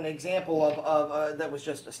she gave an example of that was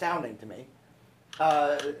just astounding to me.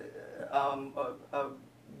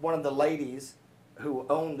 One of the ladies who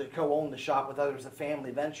co-owned the shop with others, a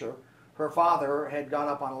family venture, her father had gone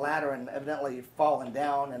up on a ladder and evidently fallen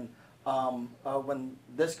down, and when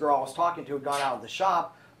this girl I was talking to had gone out of the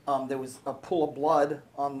shop, there was a pool of blood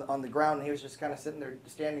on the ground, and he was just kind of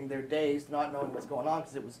standing there dazed, not knowing what's going on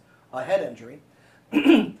because it was a head injury.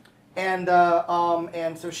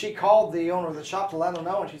 And so she called the owner of the shop to let her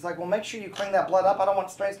know, and she's like, well, make sure you clean that blood up. I don't want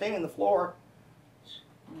it staining the floor.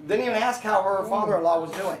 Didn't even ask how her father-in-law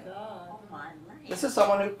was doing. Oh my land. This is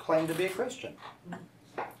someone who claimed to be a Christian.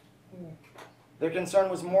 Their concern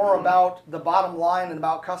was more about the bottom line and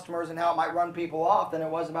about customers and how it might run people off than it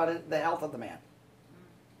was about the health of the man.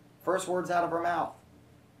 First words out of her mouth.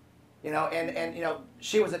 And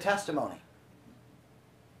she was a testimony.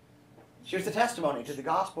 She was a testimony to the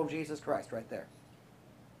gospel of Jesus Christ right there.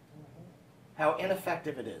 How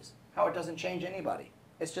ineffective it is. How it doesn't change anybody.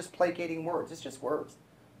 It's just placating words. It's just words.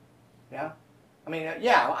 Yeah? I mean,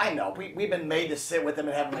 yeah, I know. We've been made to sit with him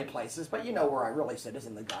in heavenly places, but you know where I really sit is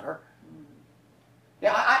in the gutter.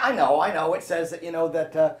 Yeah, I know. It says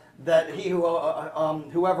that, that he who,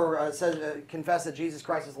 whoever confess that Jesus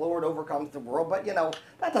Christ is Lord overcomes the world. But,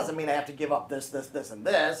 that doesn't mean I have to give up this, and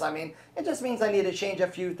this. I mean, it just means I need to change a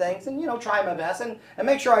few things and, try my best. And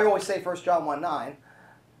make sure I always say 1 John 1:9.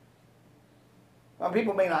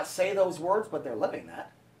 People may not say those words, but they're living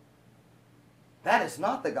that. That is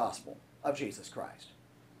not the gospel of Jesus Christ.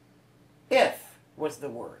 If was the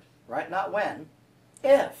word, right? Not when.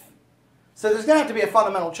 If. So there's going to have to be a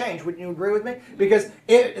fundamental change. Wouldn't you agree with me? Because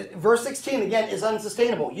verse 16, again, is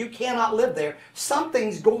unsustainable. You cannot live there.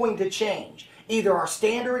 Something's going to change. Either our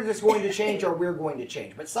standard is going to change or we're going to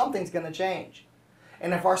change. But something's going to change.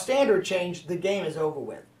 And if our standard changed, the game is over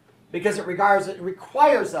with. Because it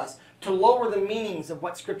requires us to lower the meanings of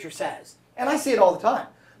what Scripture says. And I see it all the time.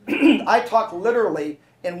 I talk literally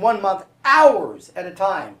in 1 month, hours at a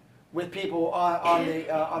time, with people on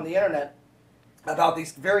the internet about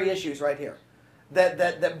these very issues right here,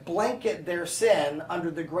 that blanket their sin under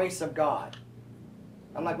the grace of God.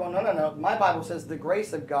 I'm like, well, no. My Bible says the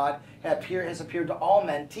grace of God has appeared to all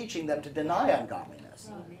men, teaching them to deny ungodliness.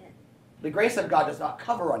 Amen. The grace of God does not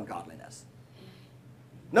cover ungodliness.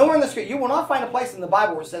 Nowhere in the Scripture, you will not find a place in the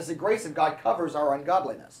Bible where it says the grace of God covers our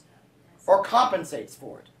ungodliness or compensates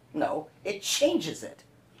for it. No, it changes it.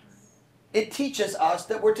 It teaches us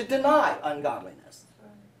that we're to deny ungodliness.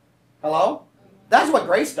 Hello? That's what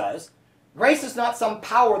grace does. Grace is not some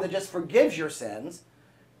power that just forgives your sins.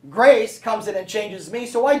 Grace comes in and changes me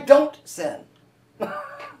so I don't sin.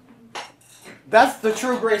 That's the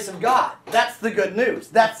true grace of God. That's the good news.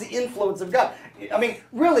 That's the influence of God. I mean,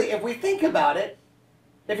 really, if we think about it,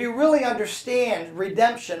 if you really understand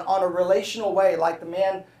redemption on a relational way like the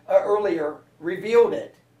man earlier revealed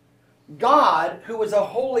it, God, who is a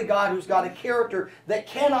holy God, who's got a character that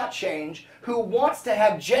cannot change, who wants to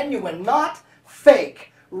have genuine, not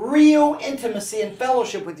fake, real intimacy and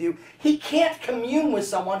fellowship with you, he can't commune with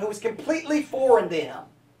someone who is completely foreign to him.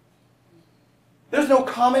 There's no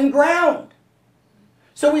common ground.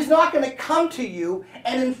 So he's not going to come to you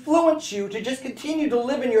and influence you to just continue to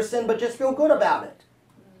live in your sin but just feel good about it.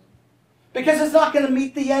 Because it's not going to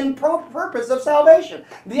meet the end purpose of salvation.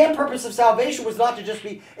 The end purpose of salvation was not to just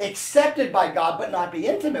be accepted by God but not be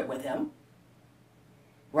intimate with him.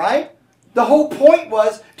 Right? The whole point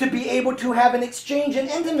was to be able to have an exchange and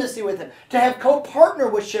intimacy with him, to have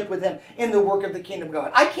co-partnership with him in the work of the kingdom of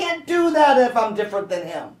God. I can't do that if I'm different than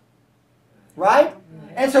him. Right?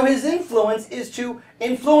 And so his influence is to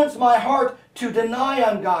influence my heart to deny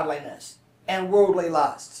ungodliness and worldly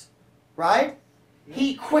lusts. Right?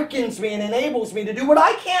 He quickens me and enables me to do what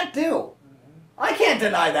I can't do. I can't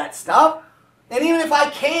deny that stuff. And even if I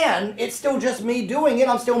can, it's still just me doing it.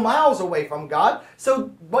 I'm still miles away from God.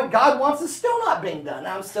 So what God wants is still not being done.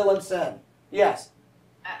 I'm still in sin. Yes?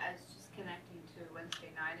 I was just connecting to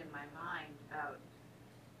Wednesday night in my mind about,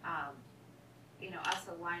 us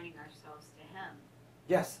aligning ourselves to Him.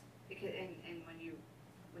 Yes. Because and when you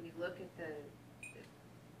look at the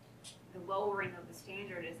lowering of the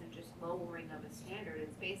standard isn't just lowering of a standard.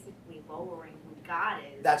 It's basically lowering who God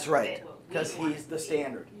is. That's right. Because He's the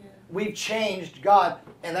standard. We've changed God,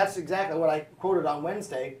 and that's exactly what I quoted on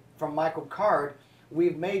Wednesday from Michael Card.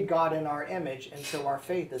 We've made God in our image, and so our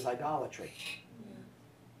faith is idolatry.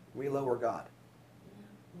 We lower God.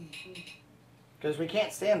 Because we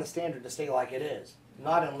can't stand the standard to stay like it is.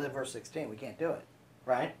 Not in verse 16. We can't do it.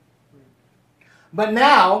 Right? But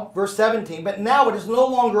now, verse 17, but now it is no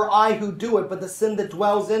longer I who do it, but the sin that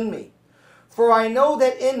dwells in me. For I know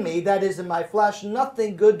that in me, that is in my flesh,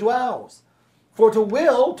 nothing good dwells. For to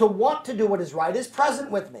want to do what is right is present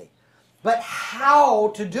with me. But how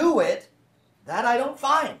to do it, that I don't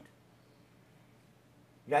find.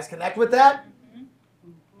 You guys connect with that?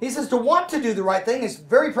 He says to want to do the right thing is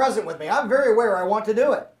very present with me. I'm very aware I want to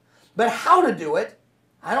do it. But how to do it,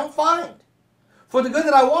 I don't find. For the good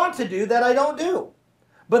that I want to do, that I don't do.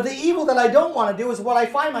 But the evil that I don't want to do is what I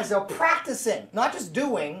find myself practicing. Not just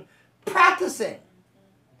doing, practicing.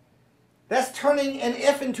 That's turning an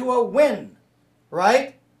if into a when,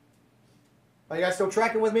 right? Are you guys still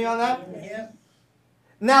tracking with me on that? Yeah.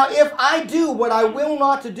 Now, if I do what I will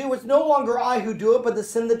not to do, it's no longer I who do it, but the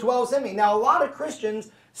sin that dwells in me. Now, a lot of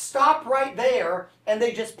Christians stop right there and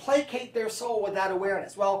they just placate their soul with that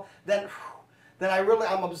awareness. Well, then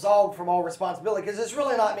I'm absolved from all responsibility because it's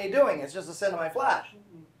really not me doing it. It's just a sin of my flesh.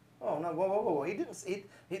 Oh no! Whoa, whoa, whoa! He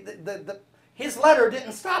didn't. His letter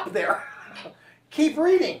didn't stop there. Keep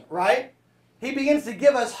reading, right? He begins to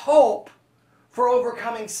give us hope for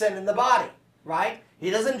overcoming sin in the body, right?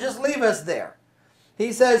 He doesn't just leave us there.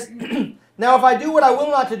 He says, now if I do what I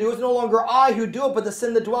will not to do, it's no longer I who do it, but the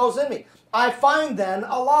sin that dwells in me. I find then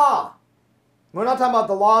a law. We're not talking about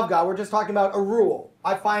the law of God. We're just talking about a rule.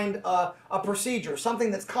 I find a procedure,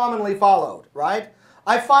 something that's commonly followed, right?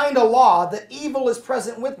 I find a law that evil is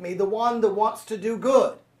present with me, the one that wants to do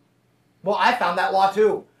good. Well, I found that law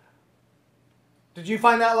too. Did you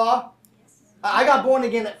find that law? Yes. I got born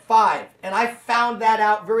again at 5, and I found that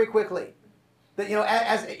out very quickly.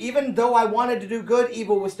 That, even though I wanted to do good,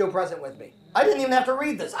 evil was still present with me. I didn't even have to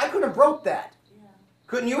read this. I could have wrote that. Yeah.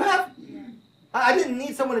 Couldn't you have? Yeah. I didn't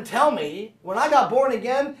need someone to tell me. When I got born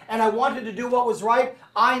again and I wanted to do what was right,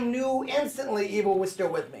 I knew instantly evil was still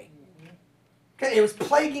with me. Okay, it was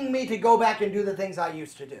plaguing me to go back and do the things I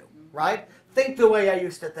used to do, right? Think the way I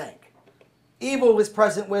used to think. Evil is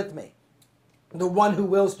present with me, the one who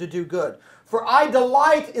wills to do good. For I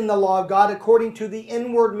delight in the law of God according to the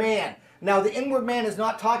inward man. Now, the inward man is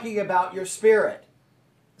not talking about your spirit.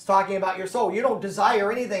 It's talking about your soul. You don't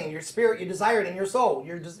desire anything in your spirit. You desire it in your soul.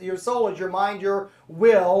 Your soul is your mind, your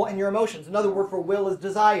will, and your emotions. Another word for will is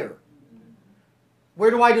desire.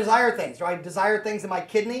 Where do I desire things? Do I desire things in my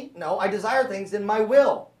kidney? No, I desire things in my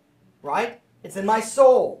will, right? It's in my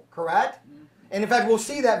soul, correct? And in fact, we'll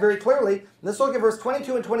see that very clearly. Let's look at verse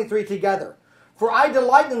 22 and 23 together. For I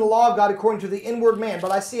delight in the law of God according to the inward man,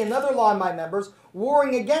 but I see another law in my members,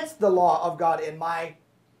 warring against the law of God in my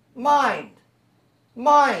mind.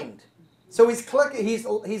 Mind. So he's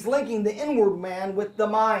linking the inward man with the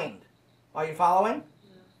mind. Are you following?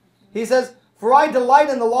 He says, for I delight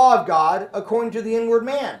in the law of God according to the inward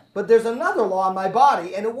man. But there's another law in my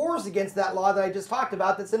body, and it wars against that law that I just talked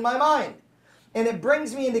about that's in my mind. And it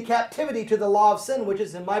brings me into captivity to the law of sin which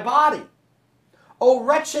is in my body. O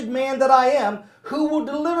wretched man that I am, who will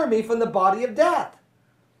deliver me from the body of death?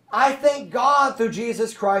 I thank God through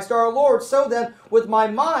Jesus Christ our Lord. So then, with my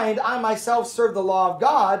mind, I myself serve the law of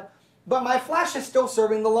God, but my flesh is still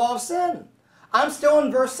serving the law of sin. I'm still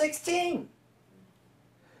in verse 16.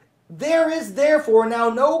 There is therefore now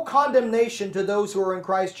no condemnation to those who are in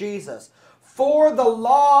Christ Jesus. For the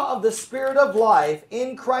law of the Spirit of life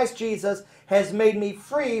in Christ Jesus has made me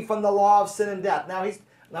free from the law of sin and death.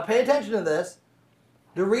 Now pay attention to this.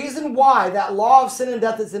 The reason why that law of sin and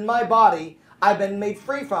death is in my body, I've been made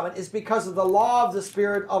free from it, is because of the law of the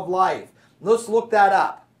Spirit of life. Let's look that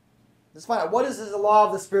up. Let's find out what is the law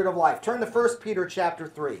of the Spirit of life. Turn to 1 Peter chapter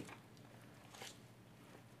 3.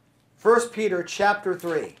 1 Peter chapter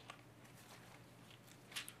 3.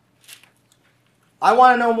 I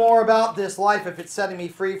want to know more about this life if it's setting me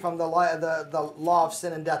free from the law of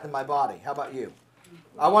sin and death in my body. How about you?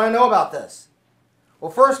 I want to know about this.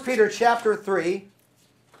 Well, 1 Peter chapter 3,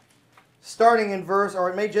 starting in verse,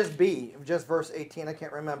 or it may just be just verse 18, I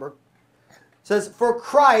can't remember. It says, for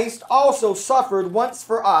Christ also suffered once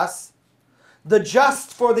for us, the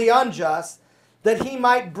just for the unjust, that he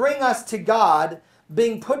might bring us to God,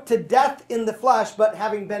 being put to death in the flesh, but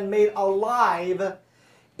having been made alive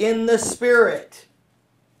in the Spirit.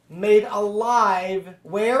 Made alive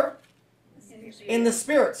where? In the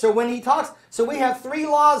Spirit. So when he talks, so we have 3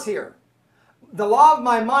 laws here. The law of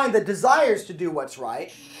my mind that desires to do what's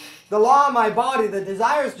right, the law of my body that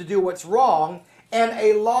desires to do what's wrong, and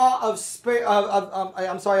a law of spirit,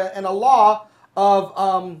 and a law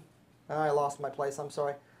of I lost my place. I'm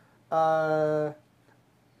sorry. Of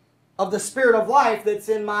the Spirit of life that's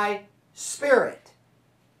in my spirit.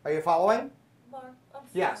 Are you following? Mark, I'm sorry.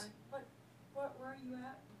 Yes. Where are you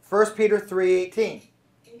at? 1 Peter 3:18.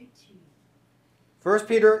 18. 1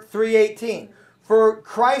 Peter 3:18. For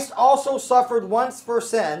Christ also suffered once for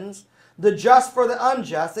sins, the just for the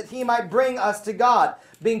unjust, that he might bring us to God,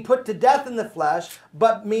 being put to death in the flesh,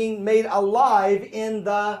 but being made alive in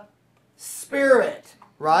the Spirit.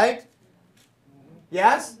 Right?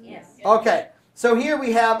 Yes? Yes. Okay. So here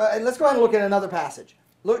we have, let's go ahead and look at another passage.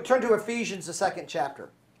 Turn to Ephesians, the 2nd chapter.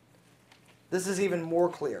 This is even more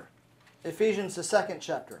clear. Ephesians, the 2nd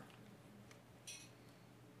chapter.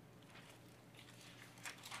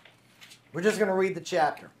 We're just going to read the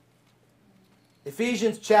chapter.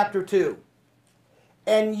 Ephesians chapter 2.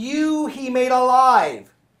 And you he made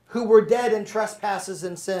alive, who were dead in trespasses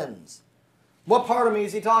and sins. What part of me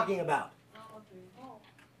is he talking about?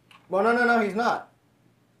 Well, no, he's not.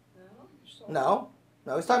 No,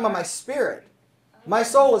 he's talking about my spirit. My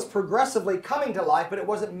soul is progressively coming to life, but it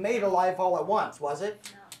wasn't made alive all at once, was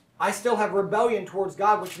it? No. I still have rebellion towards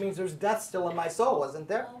God, which means there's death still in my soul, isn't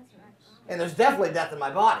there? And there's definitely death in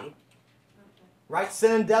my body. Right?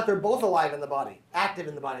 Sin and death are both alive in the body. Active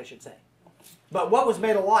in the body, I should say. But what was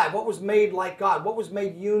made alive? What was made like God? What was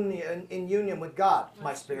made in union with God?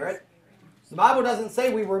 My spirit. The Bible doesn't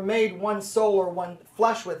say we were made one soul or one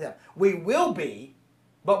flesh with Him. We will be,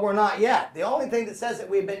 but we're not yet. The only thing that says that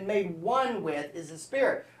we've been made one with is the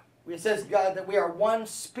Spirit. It says, God, that we are one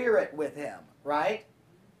spirit with Him, right?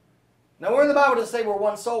 Nowhere in the Bible does it say we're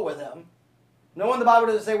one soul with Him. Nowhere in the Bible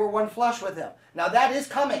does it say we're one flesh with Him. Now that is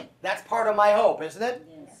coming. That's part of my hope, isn't it?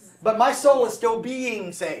 Yes. But my soul is still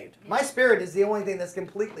being saved. My spirit is the only thing that's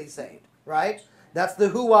completely saved, right? That's the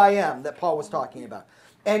who I am that Paul was talking about.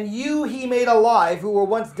 And you He made alive who were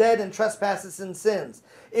once dead in trespasses and sins,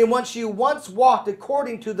 in which you once walked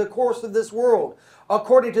according to the course of this world,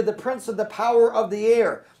 according to the prince of the power of the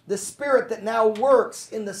air, the spirit that now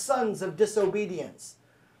works in the sons of disobedience.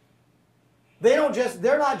 They're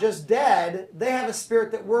not just dead, they have a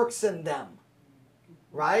spirit that works in them.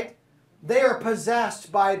 Right? They are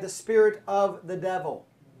possessed by the spirit of the devil.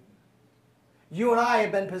 You and I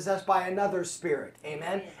have been possessed by another spirit.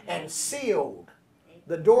 Amen? And sealed.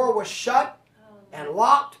 The door was shut and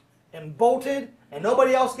locked and bolted, and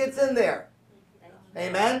nobody else gets in there.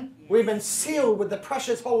 Amen? We've been sealed with the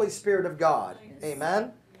precious Holy Spirit of God.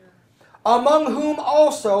 Amen? Among whom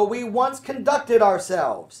also we once conducted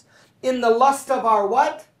ourselves in the lust of our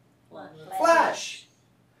what? Flesh.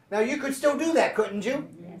 Now you could still do that, couldn't you?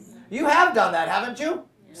 Yes. You have done that, haven't you?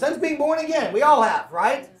 Since being born again. We all have,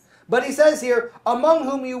 right? But he says here, among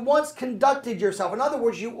whom you once conducted yourself. In other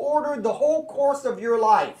words, you ordered the whole course of your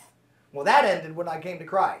life. Well, that ended when I came to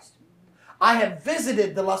Christ. I have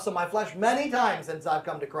visited the lust of my flesh many times since I've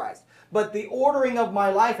come to Christ. But the ordering of my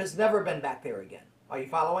life has never been back there again. Are you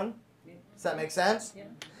following? Does that make sense? Yeah.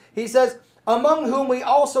 He says, among whom we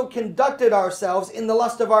also conducted ourselves in the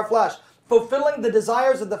lust of our flesh, fulfilling the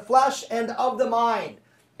desires of the flesh and of the mind.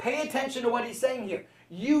 Pay attention to what he's saying here.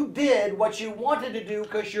 You did what you wanted to do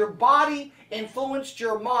because your body influenced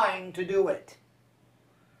your mind to do it.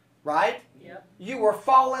 Right? Yep. You were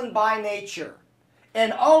fallen by nature.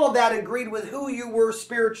 And all of that agreed with who you were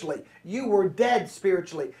spiritually. You were dead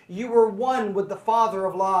spiritually. You were one with the father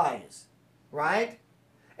of lies. Right?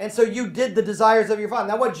 And so you did the desires of your father.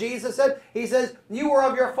 Now what Jesus said, he says, you were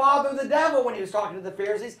of your father the devil when he was talking to the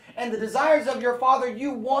Pharisees, and the desires of your father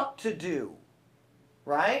you want to do.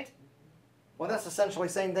 Right? Well, that's essentially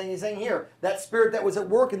the same thing he's saying here. That spirit that was at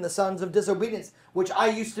work in the sons of disobedience, which I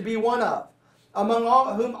used to be one of.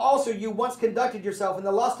 Among whom also you once conducted yourself in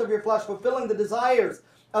the lust of your flesh, fulfilling the desires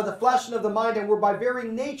of the flesh and of the mind, and were by very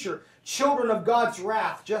nature children of God's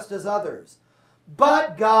wrath, just as others.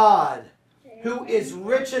 But God, who is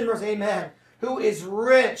rich in mercy, amen, who is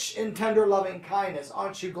rich in tender loving kindness,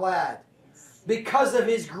 aren't you glad? Because of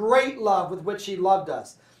His great love with which He loved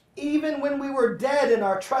us, even when we were dead in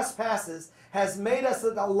our trespasses, has made us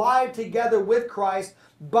alive together with Christ.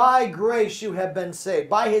 By grace you have been saved,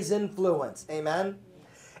 by His influence, amen,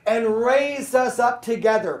 and raised us up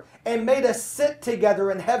together and made us sit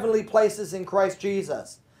together in heavenly places in Christ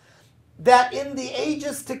Jesus, that in the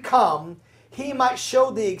ages to come He might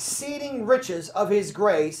show the exceeding riches of His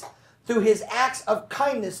grace through His acts of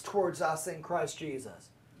kindness towards us in Christ Jesus.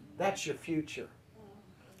 That's your future.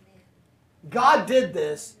 God did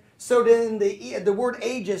this so that in the word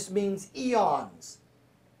ages means eons.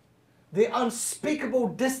 The unspeakable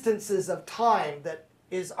distances of time that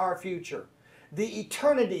is our future. The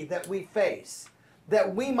eternity that we face.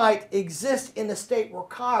 That we might exist in a state where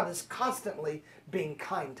God is constantly being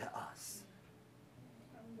kind to us.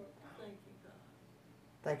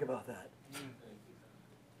 Think about that.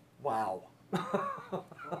 Wow.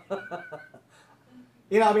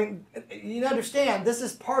 You know, I mean, you understand, this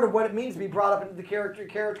is part of what it means to be brought up into the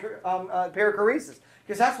perichoresis.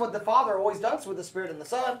 Because that's what the Father always does with the Spirit and the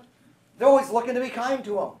Son. They're always looking to be kind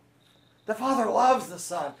to Him. The Father loves the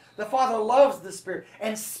Son. The Father loves the Spirit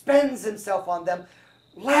and spends Himself on them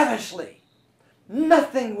lavishly.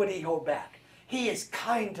 Nothing would He hold back. He is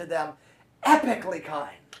kind to them, epically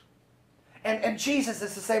kind. And Jesus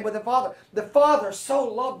is the same with the Father. The Father so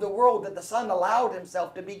loved the world that the Son allowed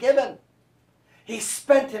Himself to be given. He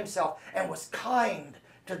spent Himself and was kind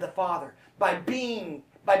to the Father by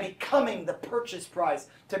becoming the purchase price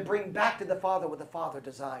to bring back to the Father what the Father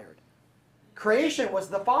desired. Creation was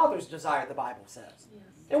the Father's desire, the Bible says.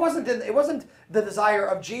 It wasn't the desire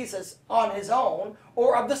of Jesus on his own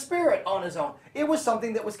or of the Spirit on his own. It was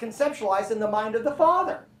something that was conceptualized in the mind of the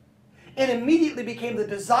Father. It immediately became the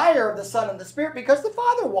desire of the Son and the Spirit because the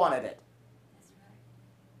Father wanted it.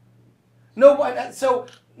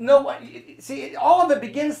 See, all of it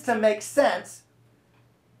begins to make sense.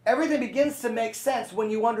 Everything begins to make sense when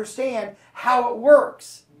you understand how it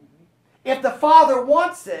works. If the Father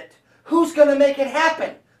wants it, who's going to make it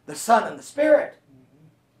happen? The Son and the Spirit.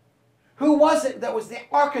 Who was it that was the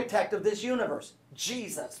architect of this universe?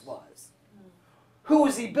 Jesus was. Who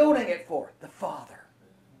was he building it for? The Father.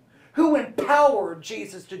 Who empowered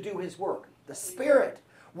Jesus to do his work? The Spirit.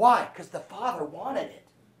 Why? Because the Father wanted it.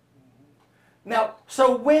 Now,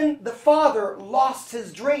 so when the Father lost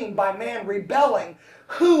his dream by man rebelling,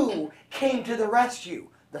 who came to the rescue?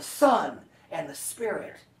 The Son and the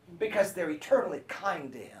Spirit. Because they're eternally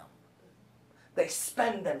kind to him. They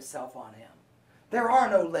spend themselves on him. There are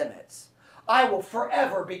no limits. I will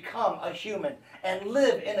forever become a human and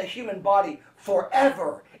live in a human body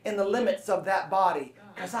forever in the limits of that body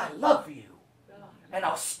because I love you. And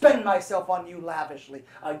I'll spend myself on you lavishly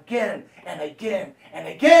again and again and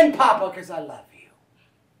again, Papa, because I love you.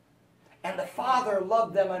 And the Father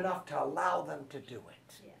loved them enough to allow them to do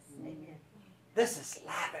it. Yes, amen. This is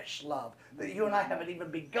lavish love that you and I haven't even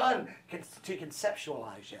begun to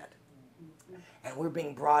conceptualize yet. And we're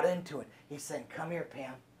being brought into it. He's saying, come here,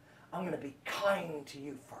 Pam. I'm going to be kind to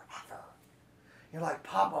you forever. You're like,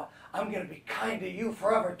 Papa, I'm going to be kind to you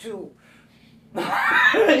forever too.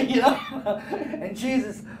 You know? And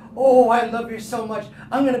Jesus, oh, I love you so much.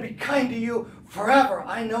 I'm going to be kind to you forever.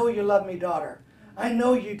 I know you love me, daughter. I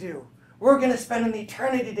know you do. We're going to spend an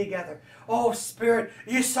eternity together. Oh, Spirit,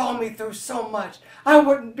 you saw me through so much. I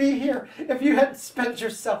wouldn't be here if you hadn't spent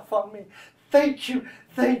yourself on me. Thank you,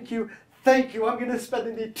 thank you, thank you. I'm going to spend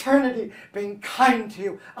an eternity being kind to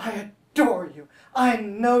you. I adore you. I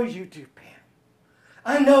know you do, Pam.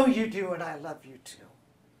 I know you do, and I love you too.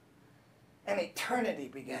 And eternity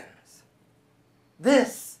begins.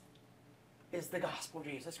 This is the gospel of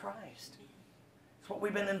Jesus Christ. It's what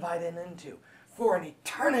we've been invited into. For an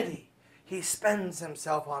eternity, he spends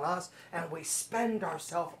himself on us, and we spend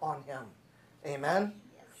ourselves on him. Amen?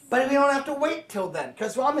 Yes. But we don't have to wait till then,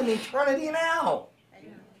 because I'm in eternity now.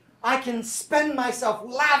 Amen. I can spend myself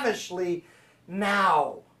lavishly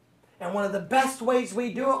now. And one of the best ways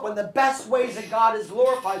we do it, one of the best ways that God is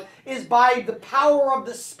glorified, is by the power of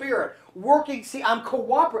the Spirit. Working, see, I'm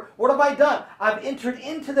cooperating. What have I done? I've entered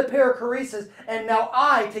into the perichoresis, and now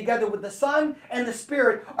I, together with the Son and the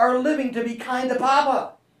Spirit, are living to be kind to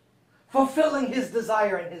Papa, fulfilling his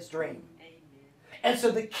desire and his dream. Amen. And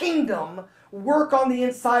so the kingdom work on the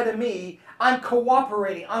inside of me. I'm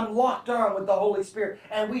cooperating. I'm locked on with the Holy Spirit,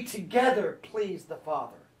 and we together please the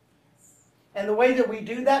Father. And the way that we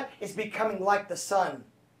do that is becoming like the Son.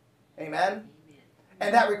 Amen? Amen.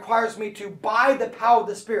 And that requires me to, by the power of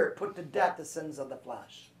the Spirit, put to death the sins of the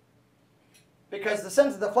flesh. Because the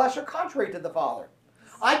sins of the flesh are contrary to the Father.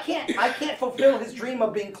 I can't fulfill his dream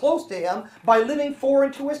of being close to him by living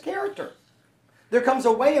foreign to his character. There comes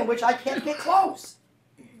a way in which I can't get close.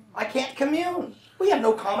 I can't commune. We have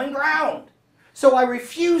no common ground. So I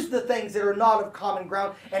refuse the things that are not of common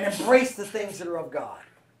ground and embrace the things that are of God,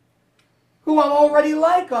 who I'm already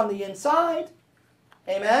like on the inside.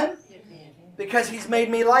 Amen? Because he's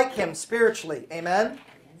made me like him spiritually. Amen?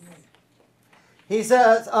 He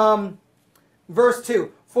says, verse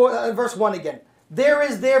 2, verse 1 again. There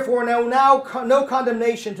is therefore no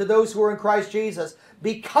condemnation to those who are in Christ Jesus,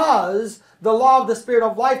 because the law of the Spirit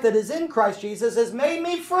of life that is in Christ Jesus has made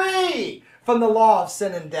me free from the law of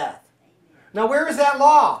sin and death. Now where is that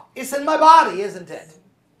law? It's in my body, isn't it?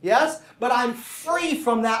 Yes? But I'm free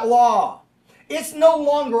from that law. It's no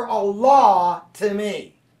longer a law to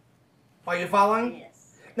me. Are you following?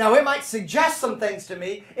 Yes. Now it might suggest some things to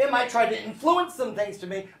me. It might try to influence some things to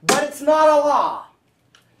me. But it's not a law.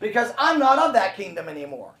 Because I'm not of that kingdom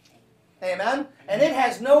anymore. Amen? And it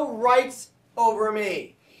has no rights over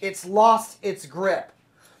me. It's lost its grip.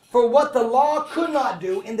 For what the law could not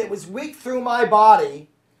do, and that was weak through my body,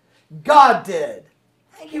 God did.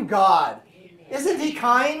 Thank you, God. Isn't he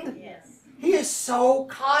kind? Yes. He is so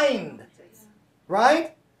kind.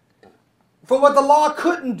 Right? For what the law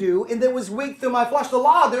couldn't do, and that was weak through my flesh. The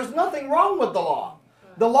law, there's nothing wrong with the law.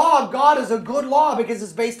 The law of God is a good law because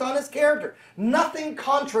it's based on his character. Nothing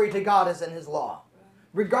contrary to God is in his law.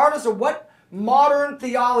 Regardless of what modern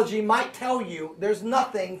theology might tell you, there's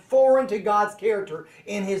nothing foreign to God's character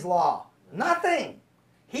in his law. Nothing.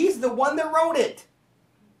 He's the one that wrote it.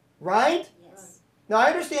 Right? Yes. Now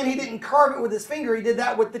I understand he didn't carve it with his finger. He did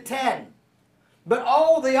that with the 10. But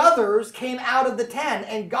all the others came out of the 10,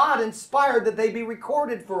 and God inspired that they be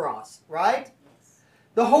recorded for us, right?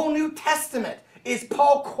 The whole New Testament is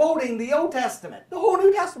Paul quoting the Old Testament. The whole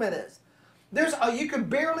New Testament is. You can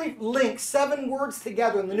barely link 7 words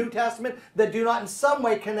together in the New Testament that do not in some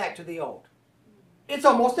way connect to the Old. It's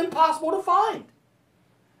almost impossible to find.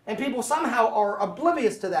 And people somehow are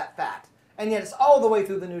oblivious to that fact. And yet it's all the way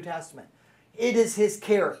through the New Testament. It is his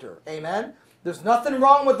character. Amen? There's nothing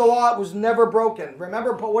wrong with the law. It was never broken.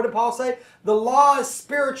 Remember, what did Paul say? The law is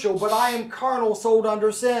spiritual, but I am carnal, sold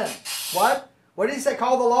under sin. What? What did he say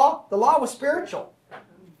call the law? The law was spiritual.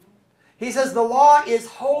 He says the law is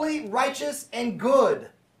holy, righteous, and good.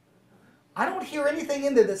 I don't hear anything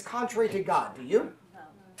in there that's contrary to God. Do you? No.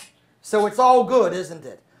 So it's all good, isn't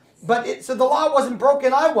it? But so the law wasn't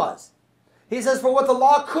broken, I was. He says, for what the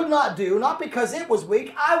law could not do, not because it was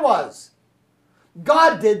weak, I was.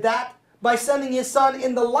 God did that by sending his Son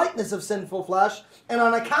in the likeness of sinful flesh, and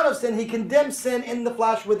on account of sin, he condemned sin in the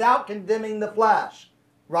flesh without condemning the flesh.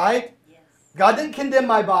 Right? Yes. God didn't condemn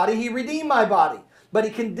my body, he redeemed my body. But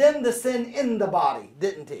he condemned the sin in the body,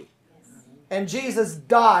 didn't he? Yes. And Jesus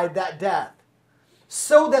died that death,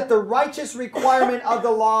 so that the righteous requirement of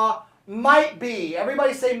the law might be.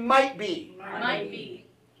 Everybody say might be. Might be.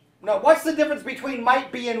 No, what's the difference between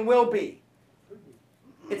might be and will be?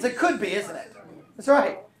 It's a could be, isn't it? That's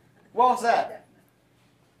right. Well said.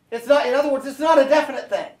 It's not, in other words, it's not a definite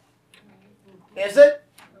thing. Is it?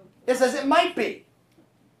 It says it might be.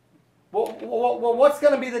 Well, what's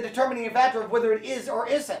going to be the determining factor of whether it is or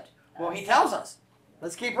isn't? Well, he tells us.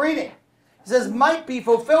 Let's keep reading. He says, might be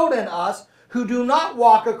fulfilled in us who do not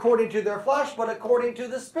walk according to their flesh, but according to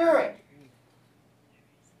the Spirit.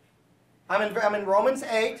 I'm in Romans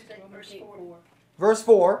 8, verse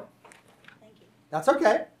 4. Thank you. That's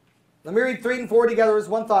okay. Let me read 3 and 4 together as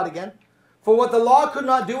one thought again. For what the law could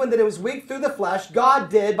not do in that it was weak through the flesh, God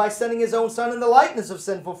did by sending his own Son in the likeness of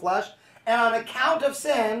sinful flesh. And on account of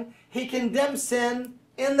sin, he condemned sin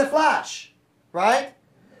in the flesh. Right?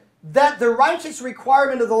 That the righteous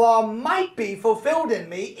requirement of the law might be fulfilled in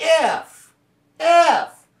me if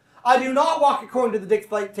I do not walk according to the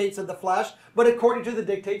dictates of the flesh, but according to the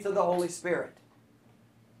dictates of the Holy Spirit.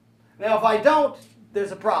 Now, if I don't,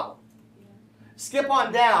 there's a problem. Skip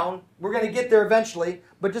on down. We're going to get there eventually,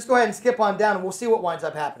 but just go ahead and skip on down and we'll see what winds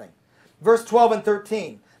up happening. Verse 12 and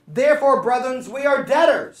 13. Therefore, brethren, we are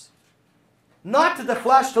debtors, not to the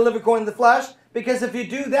flesh to live according to the flesh, because if you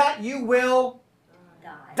do that, you will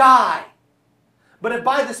die. But if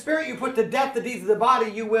by the Spirit you put to death the deeds of the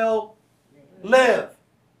body, you will live.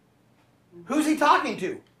 Who's he talking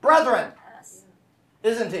to? Brethren, Us.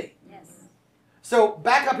 isn't he? Yes. So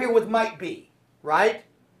back up here with might be, right?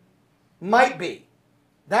 Might be.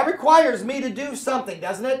 That requires me to do something,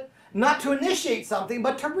 doesn't it? Not to initiate something,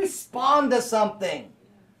 but to respond to something.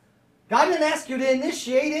 God didn't ask you to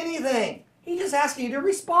initiate anything. He just asked you to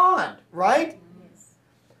respond, right? Yes.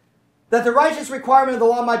 That the righteous requirement of the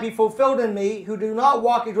law might be fulfilled in me, who do not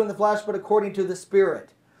walk according to the flesh, but according to the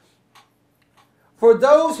Spirit. For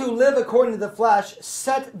those who live according to the flesh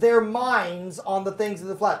set their minds on the things of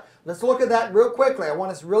the flesh. Let's look at that real quickly. I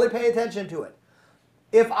want us to really pay attention to it.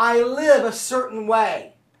 If I live a certain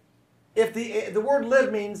way, if the word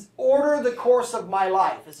live means order the course of my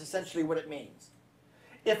life, is essentially what it means.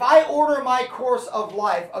 If I order my course of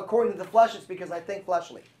life according to the flesh, it's because I think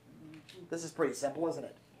fleshly. This is pretty simple, isn't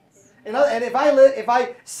it? Yes. And if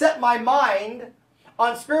I set my mind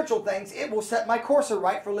on spiritual things, it will set my course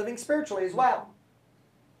right for living spiritually as well.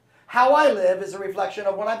 How I live is a reflection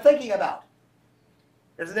of what I'm thinking about.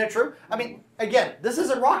 Isn't it true? I mean, again, this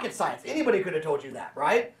isn't rocket science. Anybody could have told you that,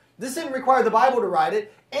 right? This didn't require the Bible to write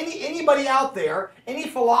it. Anybody out there, any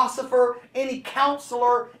philosopher, any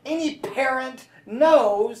counselor, any parent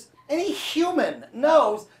knows, any human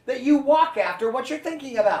knows that you walk after what you're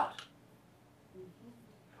thinking about.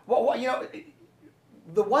 Well, you know,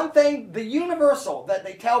 the one thing, the universal that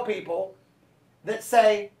they tell people that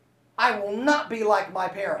say, I will not be like my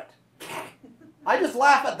parent. I just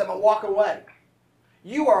laugh at them and walk away.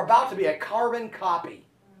 You are about to be a carbon copy.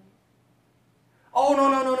 Oh,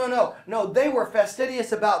 no. No, they were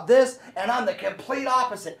fastidious about this, and I'm the complete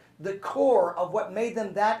opposite. The core of what made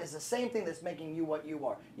them that is the same thing that's making you what you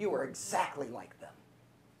are. You are exactly like them.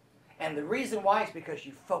 And the reason why is because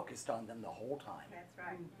you focused on them the whole time. That's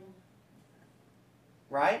right.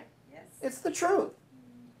 Right? Yes. It's the truth.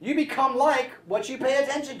 You become like what you pay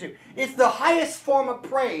attention to. It's the highest form of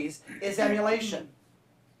praise is emulation.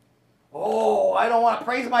 Oh, I don't want to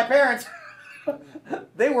praise my parents.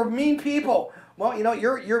 They were mean people. Well, you know,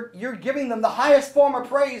 you're giving them the highest form of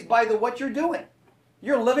praise by what you're doing.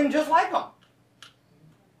 You're living just like them.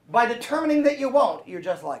 by determining that you won't, you're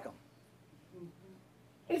just like them.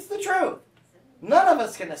 It's the truth. None of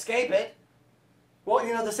us can escape it. Well,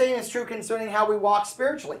 you know, the same is true concerning how we walk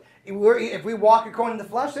spiritually. If we walk according to the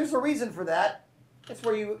flesh, there's a reason for that. It's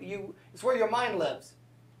where it's where your mind lives.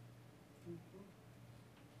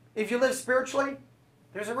 If you live spiritually,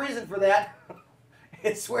 there's a reason for that.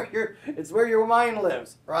 It's where your mind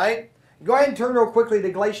lives, right? Go ahead and turn real quickly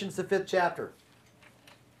to Galatians the 5th chapter.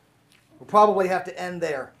 We'll probably have to end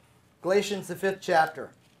there. Galatians the 5th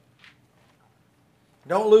chapter.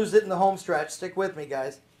 Don't lose it in the home stretch. Stick with me,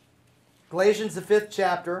 guys. Galatians the 5th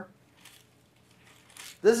chapter.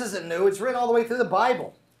 This isn't new. It's written all the way through the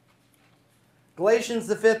Bible. Galatians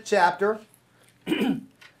the 5th chapter,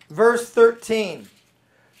 verse 13.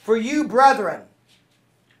 For you, brethren,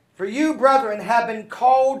 have been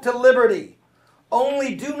called to liberty.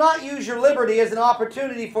 Only do not use your liberty as an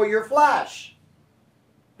opportunity for your flesh.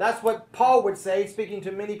 That's what Paul would say, speaking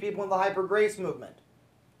to many people in the hyper grace movement.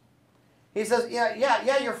 He says,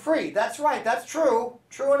 yeah, you're free. That's right. That's true.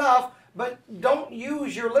 True enough. But don't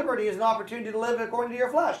use your liberty as an opportunity to live according to your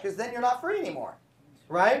flesh, because then you're not free anymore.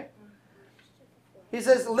 Right? He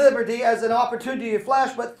says, liberty as an opportunity to your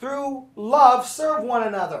flesh, but through love serve one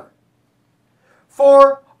another.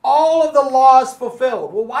 For all of the law is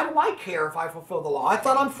fulfilled. Well, why do I care if I fulfill the law? I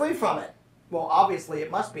thought I'm free from it. Well, obviously it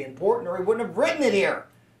must be important, or he wouldn't have written it here.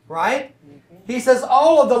 Right? He says,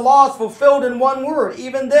 all of the law is fulfilled in one word,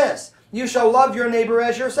 even this. You shall love your neighbor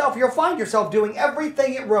as yourself. You'll find yourself doing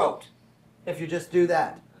everything it wrote, if you just do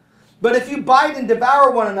that. But if you bite and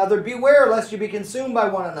devour one another, beware lest you be consumed by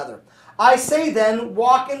one another. I say then,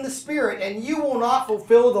 walk in the Spirit, and you will not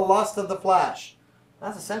fulfill the lust of the flesh.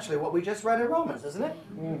 That's essentially what we just read in Romans, isn't it?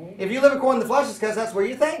 If you live according to the flesh, it's because that's where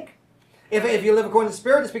you think. If you live according to the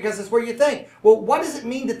Spirit, it's because it's where you think. Well, what does it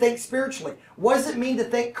mean to think spiritually? What does it mean to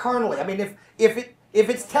think carnally? I mean, if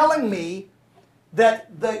it's telling me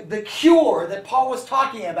that the cure that Paul was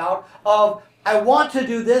talking about of, I want to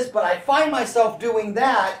do this, but I find myself doing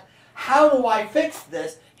that, how do I fix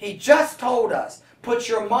this? He just told us, put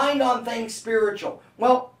your mind on things spiritual.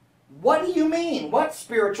 Well, what do you mean? What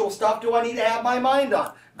spiritual stuff do I need to have my mind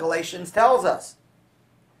on? Galatians tells us.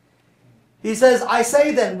 He says, I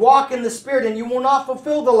say then, walk in the Spirit, and you will not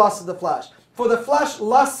fulfill the lust of the flesh. For the flesh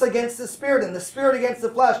lusts against the Spirit, and the Spirit against the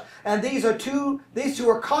flesh. And these two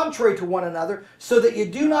are contrary to one another, so that you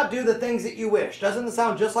do not do the things that you wish. Doesn't it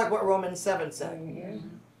sound just like what Romans 7 said?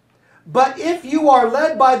 But if you are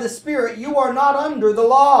led by the Spirit, you are not under the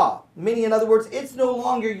law. Meaning, in other words, it's no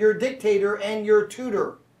longer your dictator and your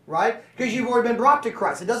tutor. Right? Because you've already been brought to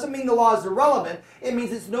Christ. It doesn't mean the law is irrelevant. It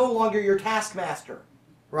means it's no longer your taskmaster.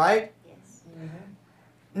 Right? Yes.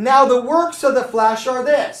 Now the works of the flesh are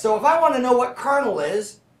this. So if I want to know what carnal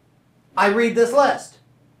is, I read this list.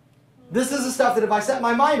 This is the stuff that if I set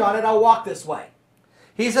my mind on it, I'll walk this way.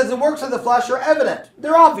 He says the works of the flesh are evident.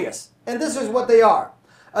 They're obvious. And this is what they are.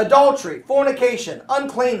 Adultery, fornication,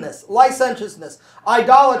 uncleanness, licentiousness,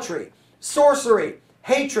 idolatry, sorcery,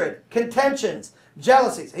 hatred, contentions,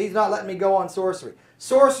 jealousies. He's not letting me go on sorcery.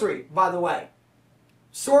 Sorcery, by the way.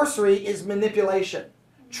 Sorcery is manipulation.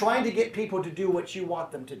 Trying to get people to do what you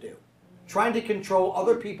want them to do. Trying to control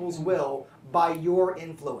other people's will by your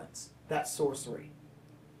influence. That's sorcery.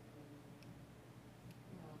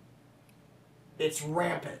 It's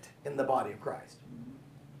rampant in the body of Christ.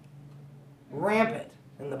 Rampant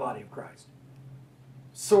in the body of Christ.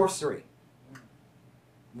 Sorcery.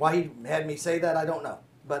 Why he had me say that, I don't know.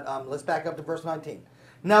 But let's back up to verse 19.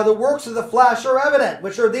 Now the works of the flesh are evident,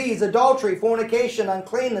 which are these: adultery, fornication,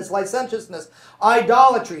 uncleanness, licentiousness,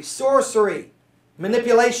 idolatry, sorcery,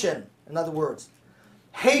 manipulation, in other words,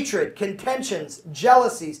 hatred, contentions,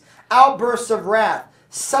 jealousies, outbursts of wrath,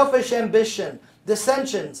 selfish ambition,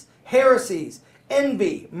 dissensions, heresies,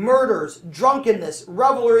 envy, murders, drunkenness,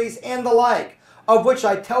 revelries, and the like, of which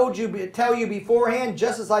I tell you beforehand,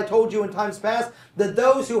 just as I told you in times past, that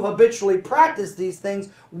those who habitually practice these things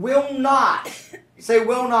will not, say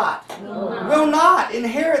will not, will not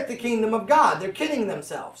inherit the kingdom of God. They're kidding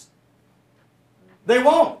themselves. They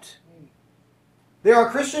won't. There are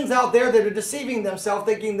Christians out there that are deceiving themselves,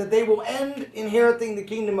 thinking that they will end inheriting the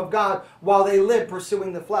kingdom of God while they live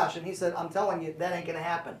pursuing the flesh. And he said, I'm telling you, that ain't going to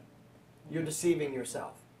happen. You're deceiving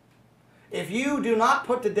yourself. If you do not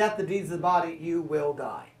put to death the deeds of the body, you will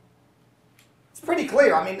die. It's pretty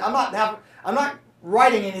clear. I mean, I'm not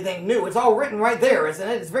writing anything new. It's all written right there, isn't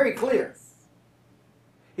it? It's very clear.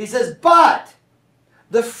 He says, but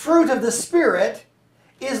the fruit of the Spirit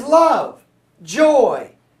is love,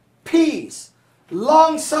 joy, peace,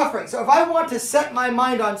 long-suffering. So if I want to set my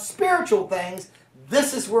mind on spiritual things,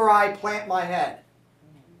 this is where I plant my head.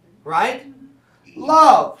 Right?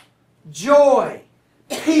 love, joy,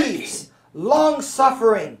 peace,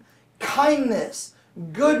 long-suffering, kindness,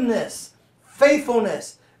 goodness,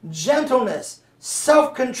 faithfulness, gentleness,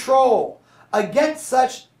 self-control. Against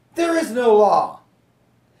such there is no law.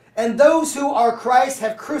 And those who are Christ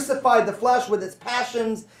have crucified the flesh with its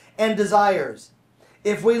passions and desires.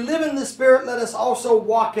 If we live in the Spirit, let us also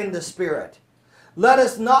walk in the Spirit. Let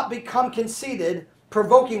us not become conceited,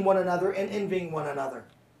 provoking one another and envying one another.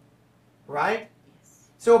 Right?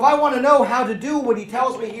 So if I want to know how to do what he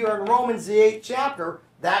tells me here in Romans the 8th chapter,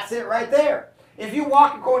 that's it right there. If you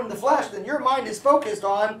walk according to the flesh, then your mind is focused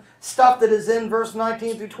on stuff that is in verse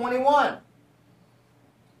 19 through 21.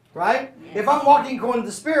 Right? Yes. If I'm walking according to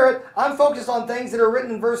the Spirit, I'm focused on things that are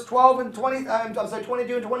written in verse 12 and 20,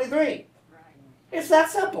 22 and 23. Right. It's that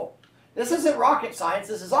simple. This isn't rocket science.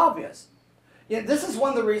 This is obvious. This is one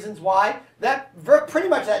of the reasons why pretty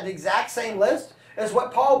much that exact same list is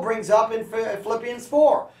what Paul brings up in Philippians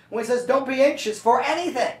 4. When he says, don't be anxious for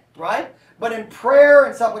anything, right? But in prayer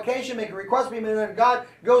and supplication, make a request, be made known to God,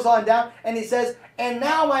 goes on down, and he says, and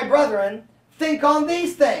now, my brethren, think on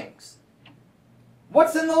these things.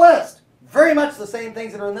 What's in the list? Very much the same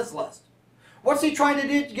things that are in this list. What's he trying to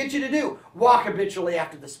get you to do? Walk habitually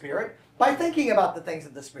after the Spirit by thinking about the things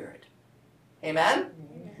of the Spirit. Amen?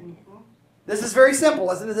 This is very simple,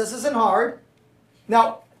 isn't it? This isn't hard.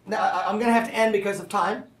 Now I'm going to have to end because of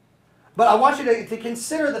time. But I want you to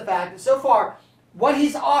consider the fact that so far, what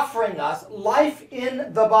he's offering us, life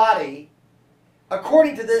in the body,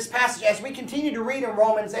 according to this passage, as we continue to read in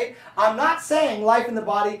Romans 8, I'm not saying life in the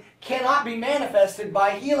body cannot be manifested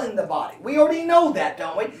by healing the body. We already know that,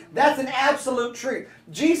 don't we? That's an absolute truth.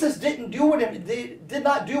 Jesus did not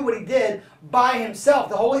do what he did by himself.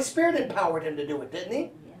 The Holy Spirit empowered him to do it, didn't he?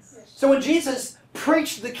 Yes. So when Jesus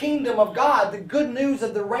preached the kingdom of God, the good news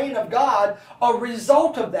of the reign of God, a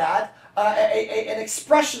result of that, an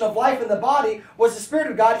expression of life in the body, was the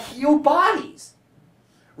Spirit of God healed bodies.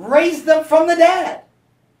 Raised them from the dead.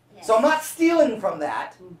 Yes. So I'm not stealing from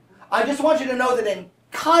that. I just want you to know that in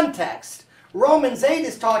context, Romans 8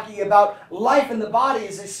 is talking about life in the body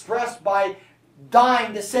is expressed by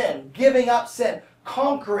dying to sin, giving up sin,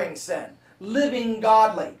 conquering sin, living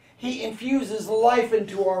godly. He infuses life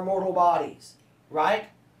into our mortal bodies. Right?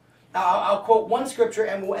 Now, I'll quote one scripture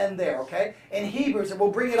and we'll end there, okay? In Hebrews, and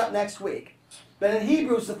we'll bring it up next week. But in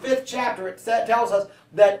Hebrews, the 5th chapter, it tells us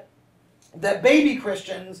that baby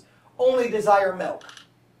Christians only desire milk.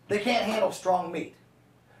 They can't handle strong meat.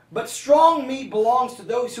 But strong meat belongs to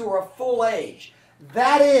those who are of full age.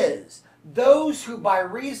 That is, those who by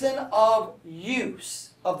reason of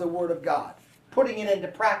use of the Word of God, putting it into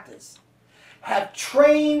practice, have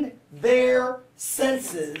trained their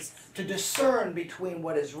senses to discern between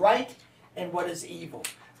what is right and what is evil.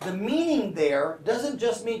 The meaning there doesn't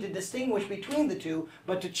just mean to distinguish between the two,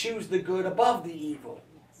 but to choose the good above the evil.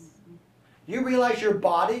 You realize your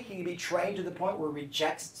body can be trained to the point where it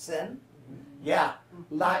rejects sin? Yeah,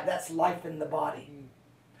 that's life in the body.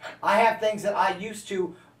 I have things that I used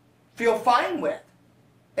to feel fine with.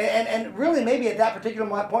 And really maybe at that particular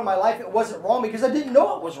point in my life it wasn't wrong because I didn't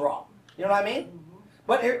know it was wrong. You know what I mean?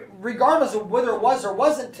 But regardless of whether it was or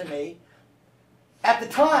wasn't to me, at the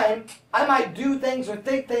time I might do things or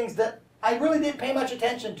think things that I really didn't pay much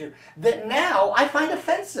attention to, that now I find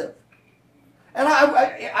offensive. And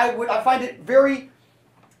I find it very.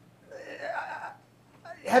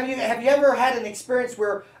 Have you ever had an experience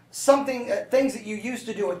where something, things that you used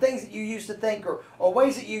to do, or things that you used to think, or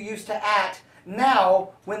ways that you used to act,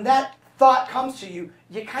 now when that thought comes to you,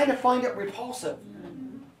 you kind of find it repulsive.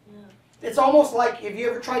 It's almost like if you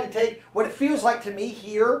ever tried to take what it feels like to me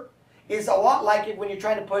here is a lot like it when you're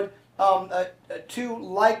trying to put two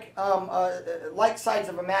like sides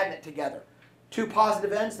of a magnet together. Two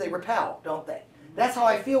positive ends, they repel, don't they? That's how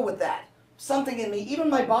I feel with that. Something in me, even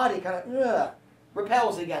my body, kind of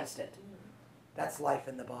repels against it. That's life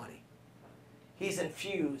in the body. He's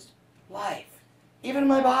infused life. Even in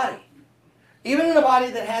my body. Even in a body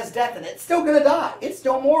that has death in it, it's still going to die. It's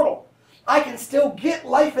still mortal. I can still get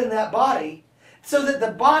life in that body so that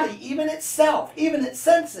the body, even itself, even its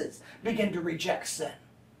senses, begin to reject sin.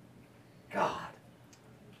 God.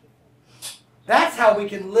 That's how we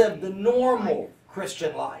can live the normal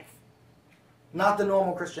Christian life, not the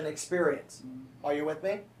normal Christian experience. Are you with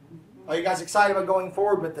me? Are you guys excited about going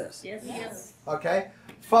forward with this? Yes. Yes. Okay.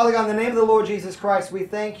 Father God, in the name of the Lord Jesus Christ, we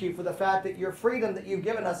thank you for the fact that your freedom that you've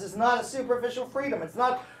given us is not a superficial freedom. It's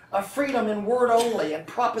not a freedom in word only and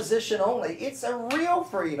proposition only. It's a real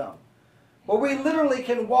freedom where we literally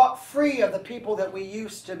can walk free of the people that we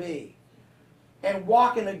used to be and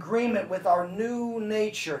walk in agreement with our new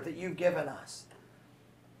nature that you've given us.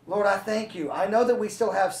 Lord, I thank you. I know that we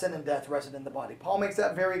still have sin and death resident in the body. Paul makes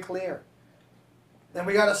that very clear. Then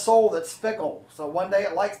we got a soul that's fickle. So one day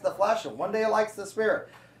it likes the flesh and one day it likes the spirit.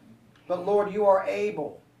 But Lord, you are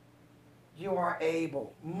able. You are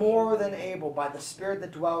able, more than able, by the Spirit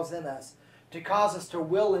that dwells in us, to cause us to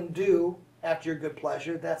will and do after your good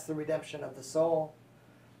pleasure. That's the redemption of the soul.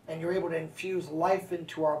 And you're able to infuse life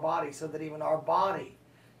into our body so that even our body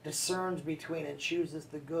discerns between and chooses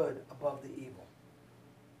the good above the evil.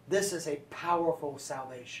 This is a powerful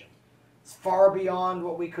salvation. It's far beyond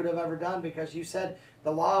what we could have ever done, because you said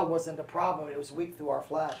the law wasn't a problem. It was weak through our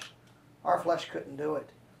flesh. Our flesh couldn't do it.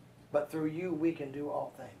 But through you we can do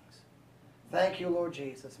all things. Thank you, Lord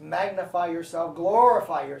Jesus. Magnify yourself,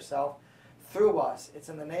 glorify yourself through us. It's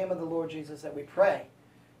in the name of the Lord Jesus that we pray.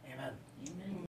 Amen. Amen.